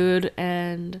best mood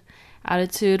and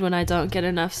attitude when I don't get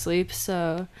enough sleep.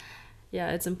 So,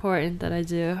 yeah, it's important that I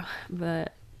do.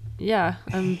 But, yeah,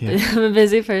 I'm a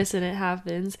busy person. It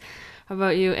happens. How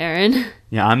about you, Aaron?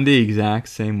 Yeah, I'm the exact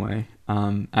same way.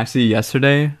 Actually,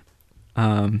 yesterday,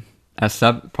 I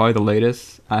slept probably the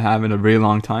latest I have in a really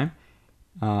long time.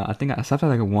 I think I slept at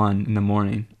like 1 in the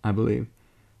morning, I believe.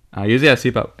 Usually I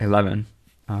sleep at 11,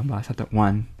 but I slept at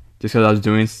 1 just because I was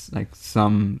doing like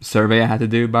some survey I had to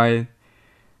do by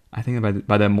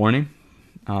that morning.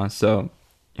 So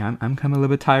yeah, I'm kind of a little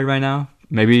bit tired right now.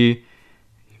 Maybe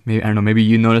I don't know. Maybe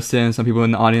you noticed it, and some people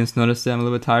in the audience noticed it. I'm a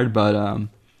little bit tired, but I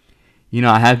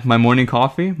had my morning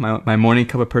coffee, my morning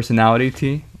cup of personality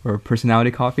tea or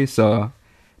personality coffee. So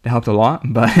that helped a lot,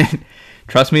 but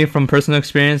trust me from personal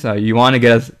experience, you want to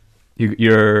get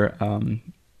your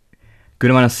good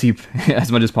amount of sleep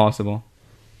as much as possible.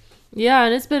 Yeah,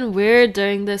 and it's been weird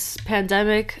during this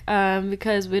pandemic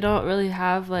because we don't really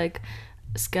have like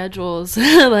schedules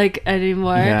like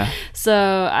anymore. Yeah.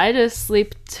 So I just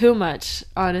sleep too much,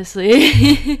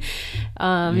 honestly.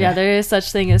 Yeah, there is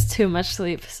such thing as too much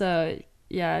sleep. So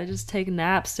yeah, I just take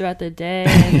naps throughout the day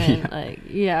and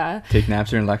then take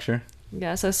naps during lecture.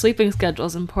 Yeah, so sleeping schedule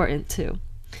is important too.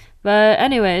 But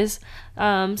anyways,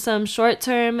 some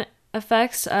short-term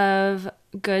effects of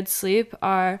good sleep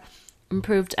are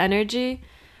improved energy,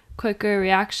 quicker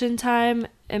reaction time,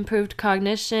 improved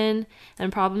cognition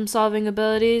and problem-solving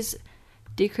abilities,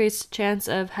 decreased chance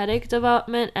of headache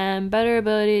development, and better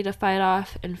ability to fight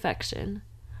off infection.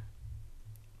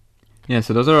 Yeah,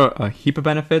 so those are a heap of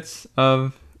benefits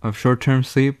of short-term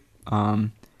sleep.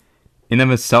 In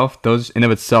of itself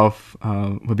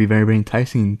would be very, very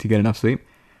enticing to get enough sleep.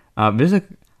 I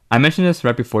mentioned this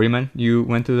right before you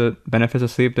went through the benefits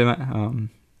of sleep,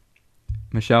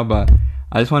 Michelle, but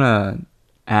I just want to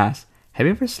ask, have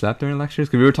you ever slept during lectures?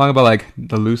 Because we were talking about like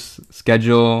the loose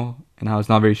schedule and how it's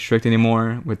not very strict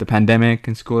anymore with the pandemic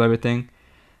and school and everything.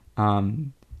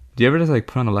 Do you ever just like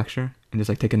put on a lecture and just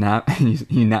like take a nap and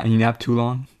you nap too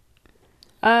long?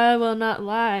 I will not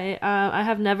lie. I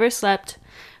have never slept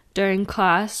during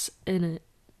class in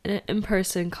an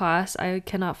in-person class. I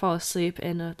cannot fall asleep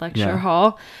in a lecture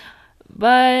hall.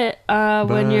 But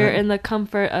when you're in the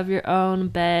comfort of your own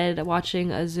bed watching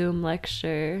a Zoom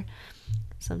lecture,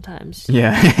 sometimes you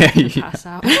pass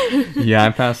out.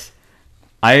 Yeah,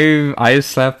 I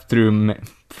slept through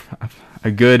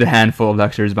a good handful of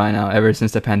lectures by now, ever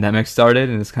since the pandemic started,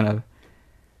 and it's kind of,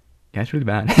 it's really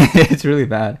bad. It's really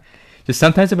bad. Just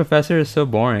sometimes the professor is so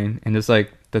boring, and just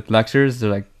like the lectures,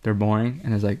 they're boring,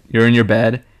 and it's like you're in your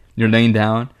bed, you're laying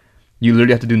down, you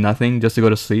literally have to do nothing just to go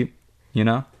to sleep,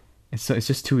 It's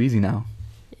just too easy now.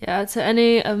 Yeah, to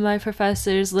any of my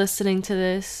professors listening to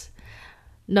this,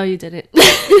 no, you didn't.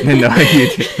 No, you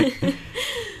didn't.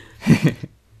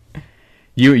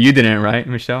 You didn't, right,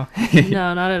 Michelle?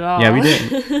 No, not at all. Yeah, we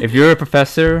didn't. If you're a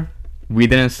professor, we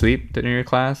didn't sleep during your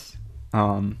class.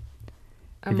 I'm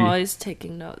always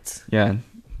taking notes. Yeah,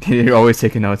 you're always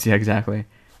taking notes. Yeah, exactly.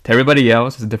 To everybody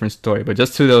else, it's a different story. But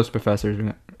just to those professors,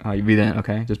 we didn't,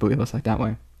 okay? Just believe us like that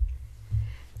way.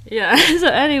 Yeah, so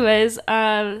anyways,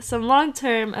 some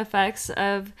long-term effects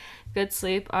of good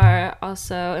sleep are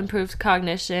also improved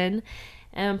cognition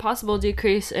and possible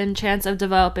decrease in chance of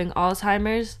developing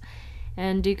Alzheimer's,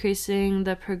 and decreasing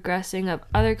the progressing of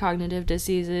other cognitive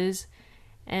diseases.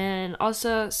 And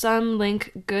also, some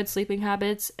link good sleeping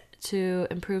habits to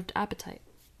improved appetite.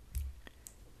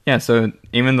 Yeah, so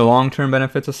even the long-term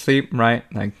benefits of sleep, right?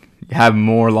 Like, you have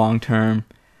more long-term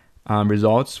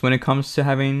results when it comes to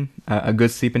having a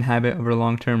good sleeping habit over the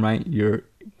long term, right? You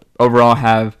overall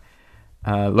have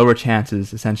lower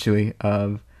chances, essentially,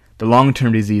 of the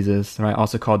long-term diseases, right?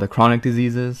 Also called the chronic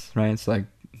diseases, right? It's like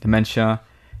dementia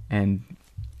and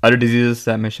other diseases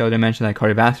that Michelle did mention, like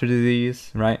cardiovascular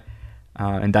disease, right?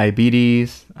 And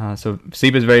diabetes. So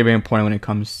sleep is very, very important when it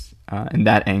comes in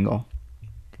that angle.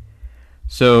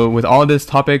 So with all this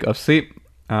topic of sleep,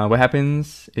 what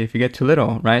happens if you get too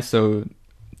little, right? So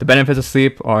the benefits of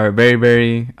sleep are very,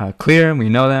 very clear. We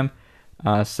know them.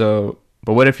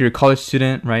 But what if you're a college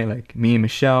student, right? Like me and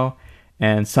Michelle,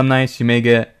 and some nights you may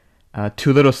get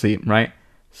too little sleep, right?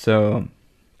 So,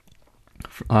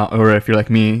 or if you're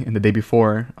like me and the day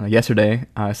before, yesterday,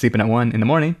 sleeping at 1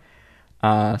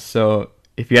 a.m. So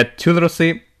if you get too little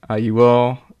sleep, you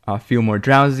will feel more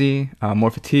drowsy,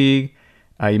 more fatigue.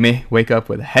 You may wake up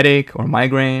with a headache or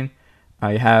migraine.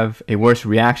 You have a worse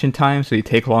reaction time, so you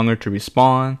take longer to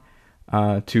respond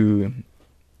to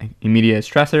immediate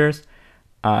stressors.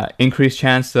 Increased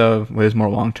chance of what is more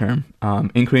long-term.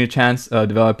 Increased chance of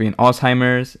developing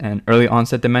Alzheimer's and early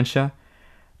onset dementia.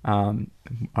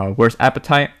 Worse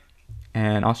appetite,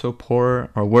 and also poor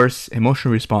or worse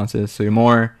emotional responses. So you're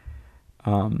more,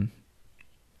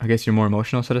 I guess you're more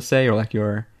emotional, so to say, or like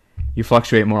you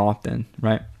fluctuate more often,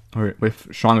 right? Or with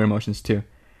stronger emotions too.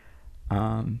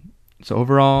 So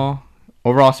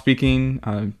overall speaking,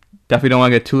 definitely don't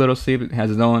want to get too little sleep. It has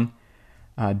its own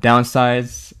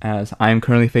downsides, as I am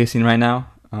currently facing right now.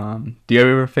 Do you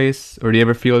ever face, or do you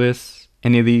ever feel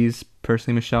any of these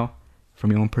personally, Michelle,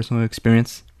 from your own personal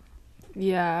experience?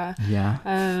 Yeah. Yeah.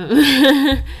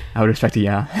 I would expect a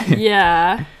yeah.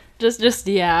 Yeah. Just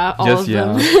yeah. All just of yeah.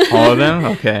 them. All of them?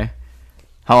 Okay.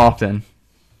 How often?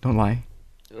 Don't lie.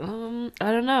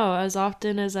 I don't know. As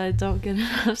often as I don't get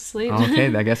enough sleep.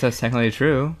 Okay, I guess that's technically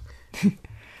true.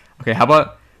 Okay, how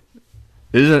about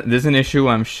this is an issue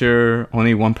I'm sure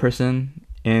only one person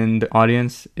in the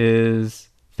audience is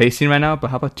facing right now, but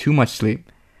how about too much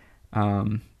sleep?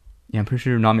 I'm pretty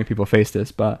sure not many people face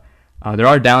this, but there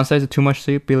are downsides to too much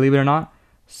sleep, believe it or not.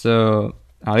 So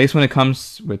at least when it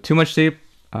comes with too much sleep,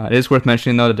 it is worth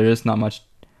mentioning though that there is not much,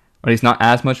 or at least not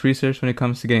as much research when it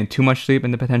comes to getting too much sleep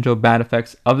and the potential bad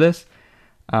effects of this.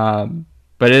 But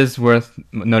it is worth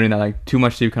noting that like too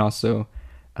much sleep can also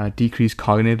decrease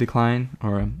cognitive decline,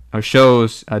 or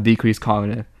shows decreased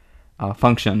cognitive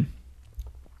function.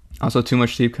 Also, too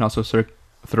much sleep can also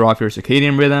throw off your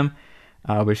circadian rhythm,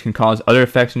 which can cause other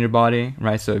effects in your body,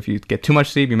 right? So if you get too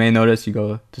much sleep, you may notice you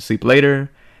go to sleep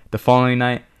later the following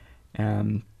night,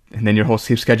 and then your whole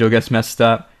sleep schedule gets messed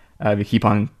up if you keep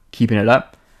on keeping it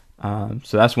up.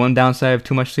 So that's one downside of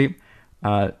too much sleep.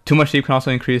 Too much sleep can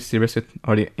also increase the risk of,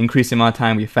 or increase the amount of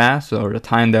time we fast, or the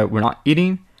time that we're not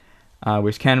eating,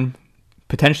 which can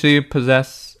potentially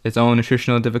possess its own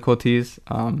nutritional difficulties,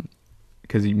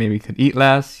 because you maybe could eat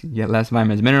less, get less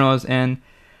vitamins, minerals, and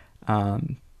at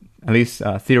least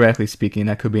theoretically speaking,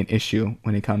 that could be an issue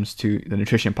when it comes to the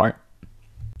nutrition part.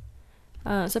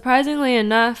 Surprisingly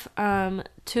enough,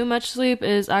 too much sleep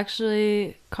is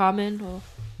actually common, well,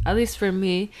 at least for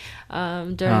me,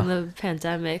 during the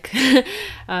pandemic,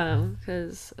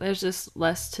 because there's just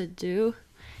less to do,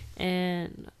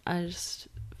 and I just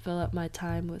fill up my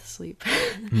time with sleep.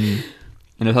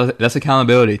 And that's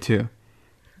accountability too.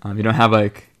 You don't have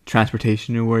like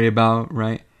transportation to worry about,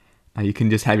 right? You can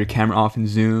just have your camera off in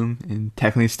Zoom and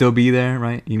technically still be there,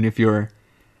 right? Even if you're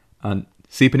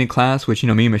sleeping in class, which,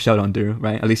 me and Michelle don't do,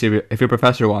 right? At least if you're a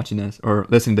professor watching this or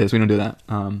listening to this, we don't do that.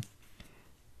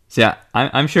 So yeah,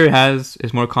 I'm sure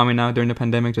it's more common now during the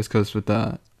pandemic, just because with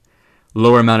the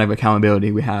lower amount of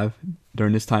accountability we have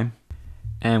during this time.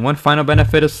 And one final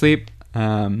benefit of sleep,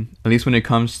 at least when it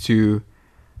comes to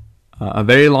a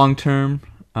very long-term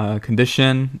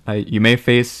condition you may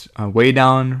face way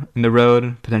down in the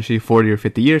road, potentially 40 or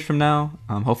 50 years from now,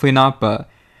 hopefully not, but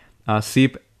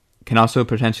sleep can also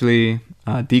potentially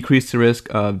decrease the risk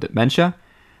of dementia,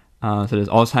 such as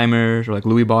Alzheimer's or like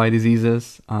Lewy body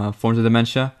diseases, forms of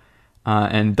dementia,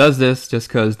 and does this just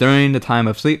because during the time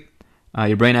of sleep,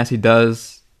 your brain actually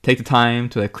does take the time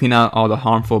to like clean out all the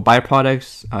harmful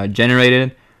byproducts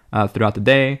generated throughout the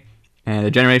day, and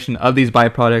the generation of these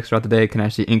byproducts throughout the day can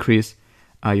actually increase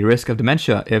your risk of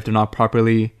dementia if they're not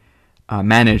properly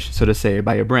managed, so to say,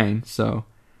 by your brain. So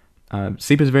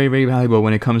sleep is very, very valuable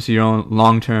when it comes to your own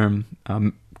long-term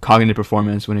cognitive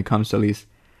performance when it comes to at least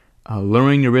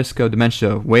lowering your risk of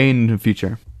dementia way in the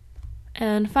future.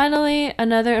 And finally,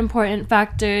 another important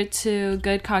factor to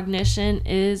good cognition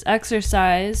is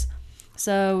exercise.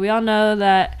 So we all know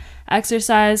that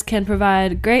exercise can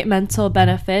provide great mental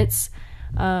benefits.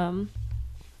 So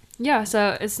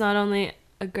it's not only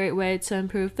a great way to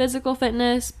improve physical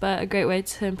fitness, but a great way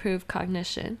to improve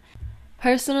cognition.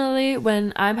 Personally,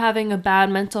 when I'm having a bad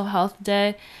mental health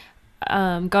day,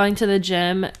 going to the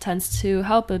gym tends to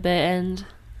help a bit, and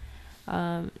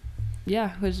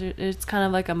it's kind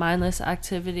of like a mindless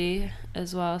activity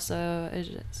as well. So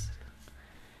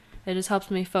it just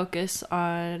helps me focus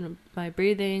on my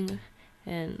breathing,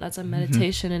 and that's a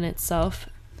meditation in itself.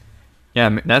 Yeah,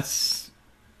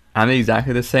 I'm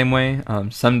exactly the same way.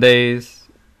 Some days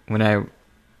when I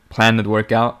plan to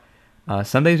work out,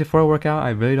 some days before I work out, I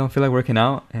really don't feel like working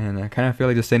out, and I kind of feel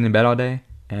like just sitting in bed all day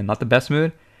and not the best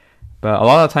mood. But a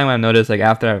lot of the time I've noticed, like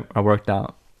after I worked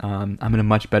out, I'm in a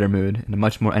much better mood and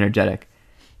much more energetic.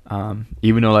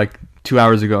 Even though like 2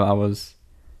 hours ago I was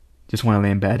just want to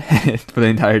lay in bed for the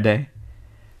entire day.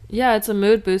 Yeah, it's a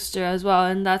mood booster as well,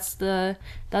 and that's the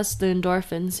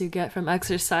endorphins you get from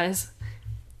exercise.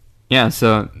 Yeah,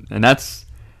 and that's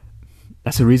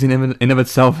a reason in of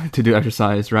itself to do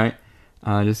exercise, right?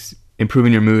 Just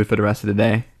improving your mood for the rest of the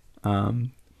day.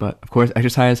 But of course,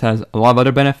 exercise has a lot of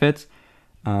other benefits.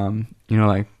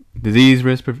 Like disease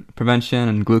risk prevention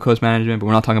and glucose management, but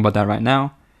we're not talking about that right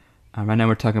now. Right now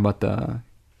we're talking about the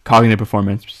cognitive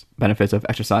performance benefits of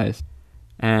exercise.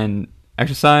 And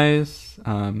exercise,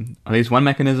 at least one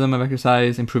mechanism of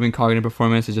exercise improving cognitive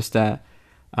performance is just that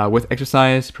with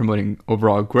exercise promoting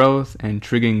overall growth and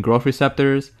triggering growth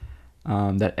receptors,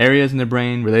 that areas in the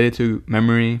brain related to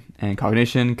memory and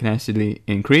cognition can actually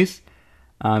increase.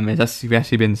 We've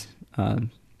actually been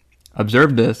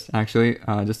observed this actually,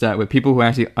 just that with people who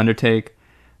actually undertake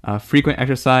frequent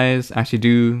exercise actually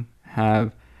do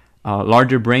have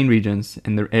larger brain regions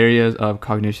in the areas of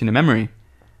cognition and memory.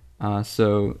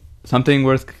 So something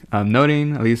worth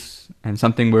noting, at least, and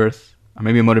something worth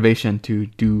maybe a motivation to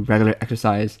do regular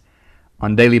exercise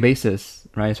on a daily basis,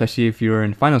 right? Especially if you're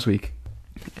in finals week.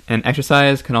 And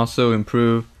exercise can also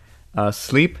improve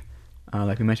sleep,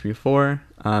 like we mentioned before,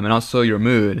 and also your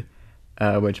mood,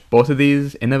 which both of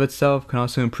these in of itself can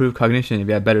also improve cognition. If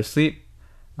you have better sleep,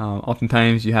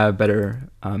 oftentimes you have better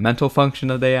mental function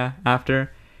the day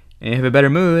after. And you have a better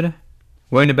mood,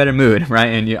 we're in a better mood, right?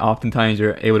 And oftentimes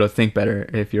you're able to think better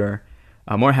if you're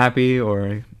more happy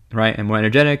or right and more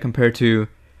energetic compared to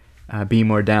being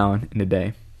more down in the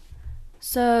day.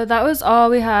 So that was all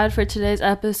we had for today's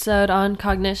episode on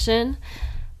cognition.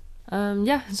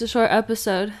 It's a short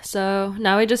episode. So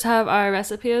now we just have our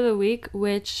recipe of the week,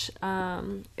 which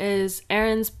is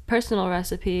Aaron's personal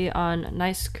recipe on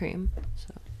nice cream.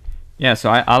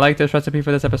 So I like this recipe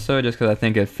for this episode just because I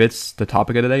think it fits the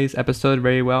topic of today's episode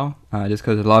very well. Just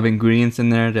because there's a lot of ingredients in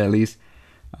there that at least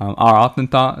are often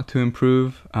thought to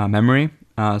improve memory.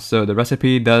 So the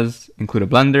recipe does include a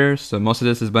blender. So most of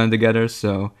this is blended together.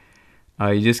 So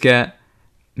you just get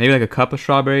maybe like a cup of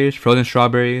strawberries, frozen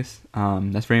strawberries.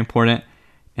 That's very important.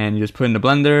 And you just put in the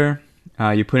blender.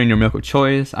 You put in your milk of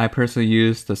choice. I personally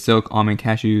use the Silk Almond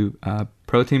Cashew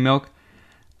protein milk.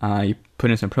 You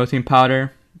put in some protein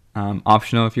powder.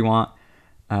 Optional if you want.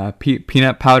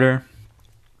 Peanut powder.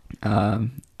 A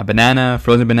banana,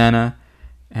 frozen banana.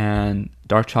 And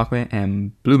dark chocolate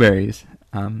and blueberries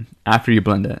after you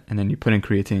blend it. And then you put in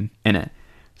creatine in it.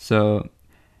 So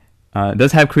it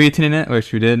does have creatine in it,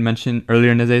 which we did mention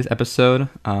earlier in today's episode,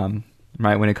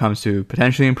 right, when it comes to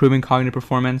potentially improving cognitive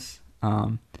performance.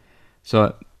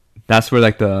 So that's where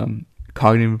like the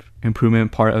cognitive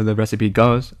improvement part of the recipe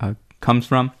comes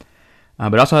from.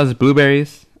 But it also has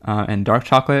blueberries and dark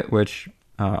chocolate, which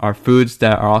are foods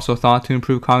that are also thought to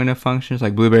improve cognitive functions.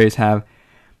 Like blueberries have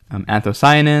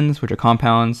anthocyanins, which are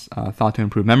compounds thought to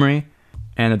improve memory.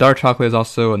 And the dark chocolate is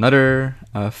also another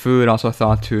food also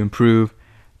thought to improve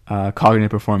cognitive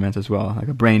performance as well, like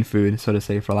a brain food, so to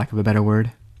say, for lack of a better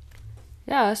word.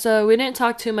 Yeah, so we didn't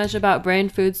talk too much about brain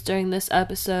foods during this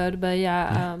episode, but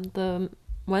the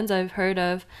ones I've heard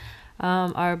of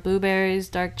are blueberries,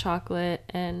 dark chocolate,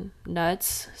 and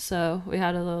nuts. So we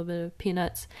had a little bit of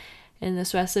peanuts in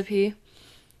this recipe.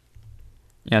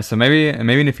 Yeah, so maybe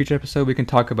in a future episode we can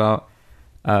talk about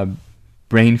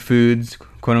brain foods,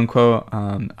 quote unquote,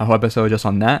 a whole episode just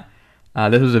on that.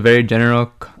 This was a very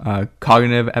general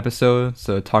cognitive episode,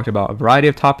 so it talked about a variety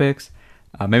of topics.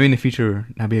 Maybe in the future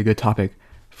that'd be a good topic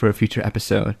for a future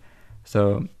episode.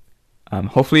 So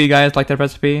hopefully you guys like that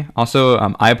recipe. Also,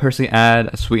 I personally add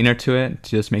a sweetener to it to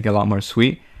just make it a lot more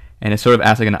sweet, and it sort of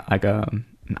acts like a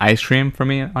an ice cream for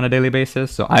me on a daily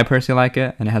basis. So I personally like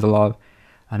it, and it has a lot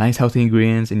of nice healthy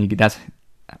ingredients, and that's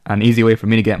an easy way for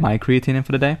me to get my creatine in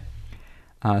for the day.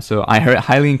 So I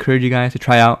highly encourage you guys to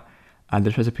try out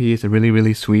this recipe. It's a really,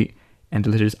 really sweet and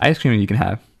delicious ice cream you can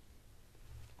have.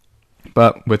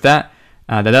 But with that,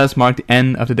 that does mark the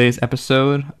end of today's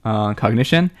episode on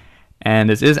cognition. And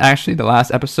this is actually the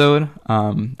last episode,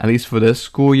 at least for this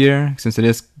school year, since it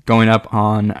is going up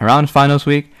on around finals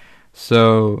week.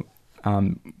 So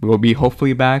we'll be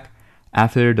hopefully back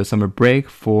after the summer break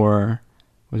for,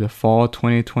 was it fall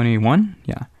 2021?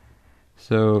 Yeah.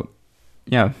 So,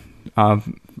 yeah. I'll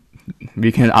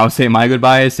say my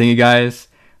goodbyes. Thank you guys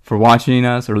for watching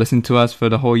us or listening to us for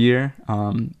the whole year.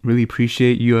 Really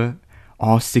appreciate you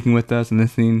all sticking with us and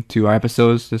listening to our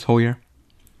episodes this whole year.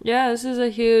 Yeah, this is a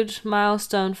huge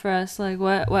milestone for us. Like,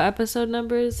 what episode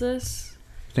number is this?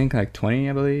 I think like 20,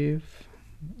 I believe.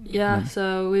 Yeah,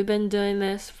 so we've been doing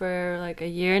this for like a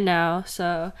year now.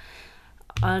 So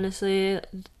honestly,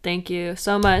 thank you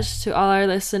so much to all our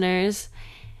listeners.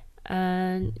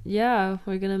 And yeah,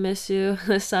 we're going to miss you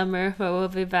this summer, but we'll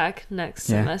be back next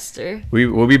semester.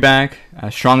 We'll be back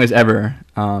strong as ever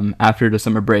after the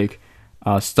summer break.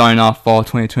 Starting off fall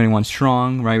 2021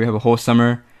 strong, right? We have a whole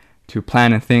summer to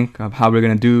plan and think of how we're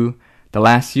going to do the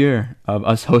last year of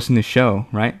us hosting the show,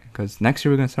 right? Because next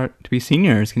year we're going to start to be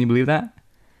seniors. Can you believe that?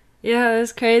 Yeah,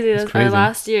 it's crazy. That's crazy. our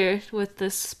last year with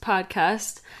this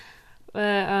podcast.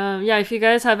 But yeah, if you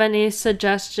guys have any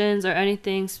suggestions or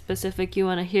anything specific you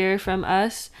want to hear from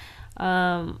us,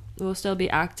 we'll still be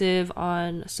active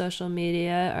on social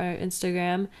media or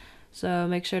Instagram. So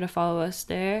make sure to follow us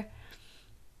there.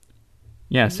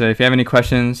 Yeah, so if you have any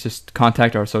questions, just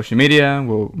contact our social media.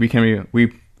 We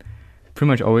pretty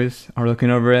much always are looking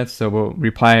over it, so we'll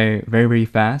reply very, very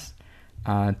fast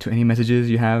to any messages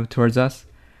you have towards us.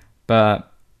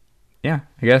 But yeah,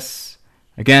 I guess,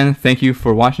 again, thank you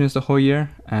for watching us the whole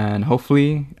year, and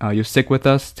hopefully you'll stick with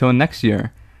us till next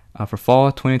year for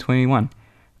fall 2021.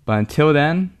 But until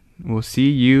then, we'll see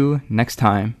you next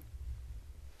time.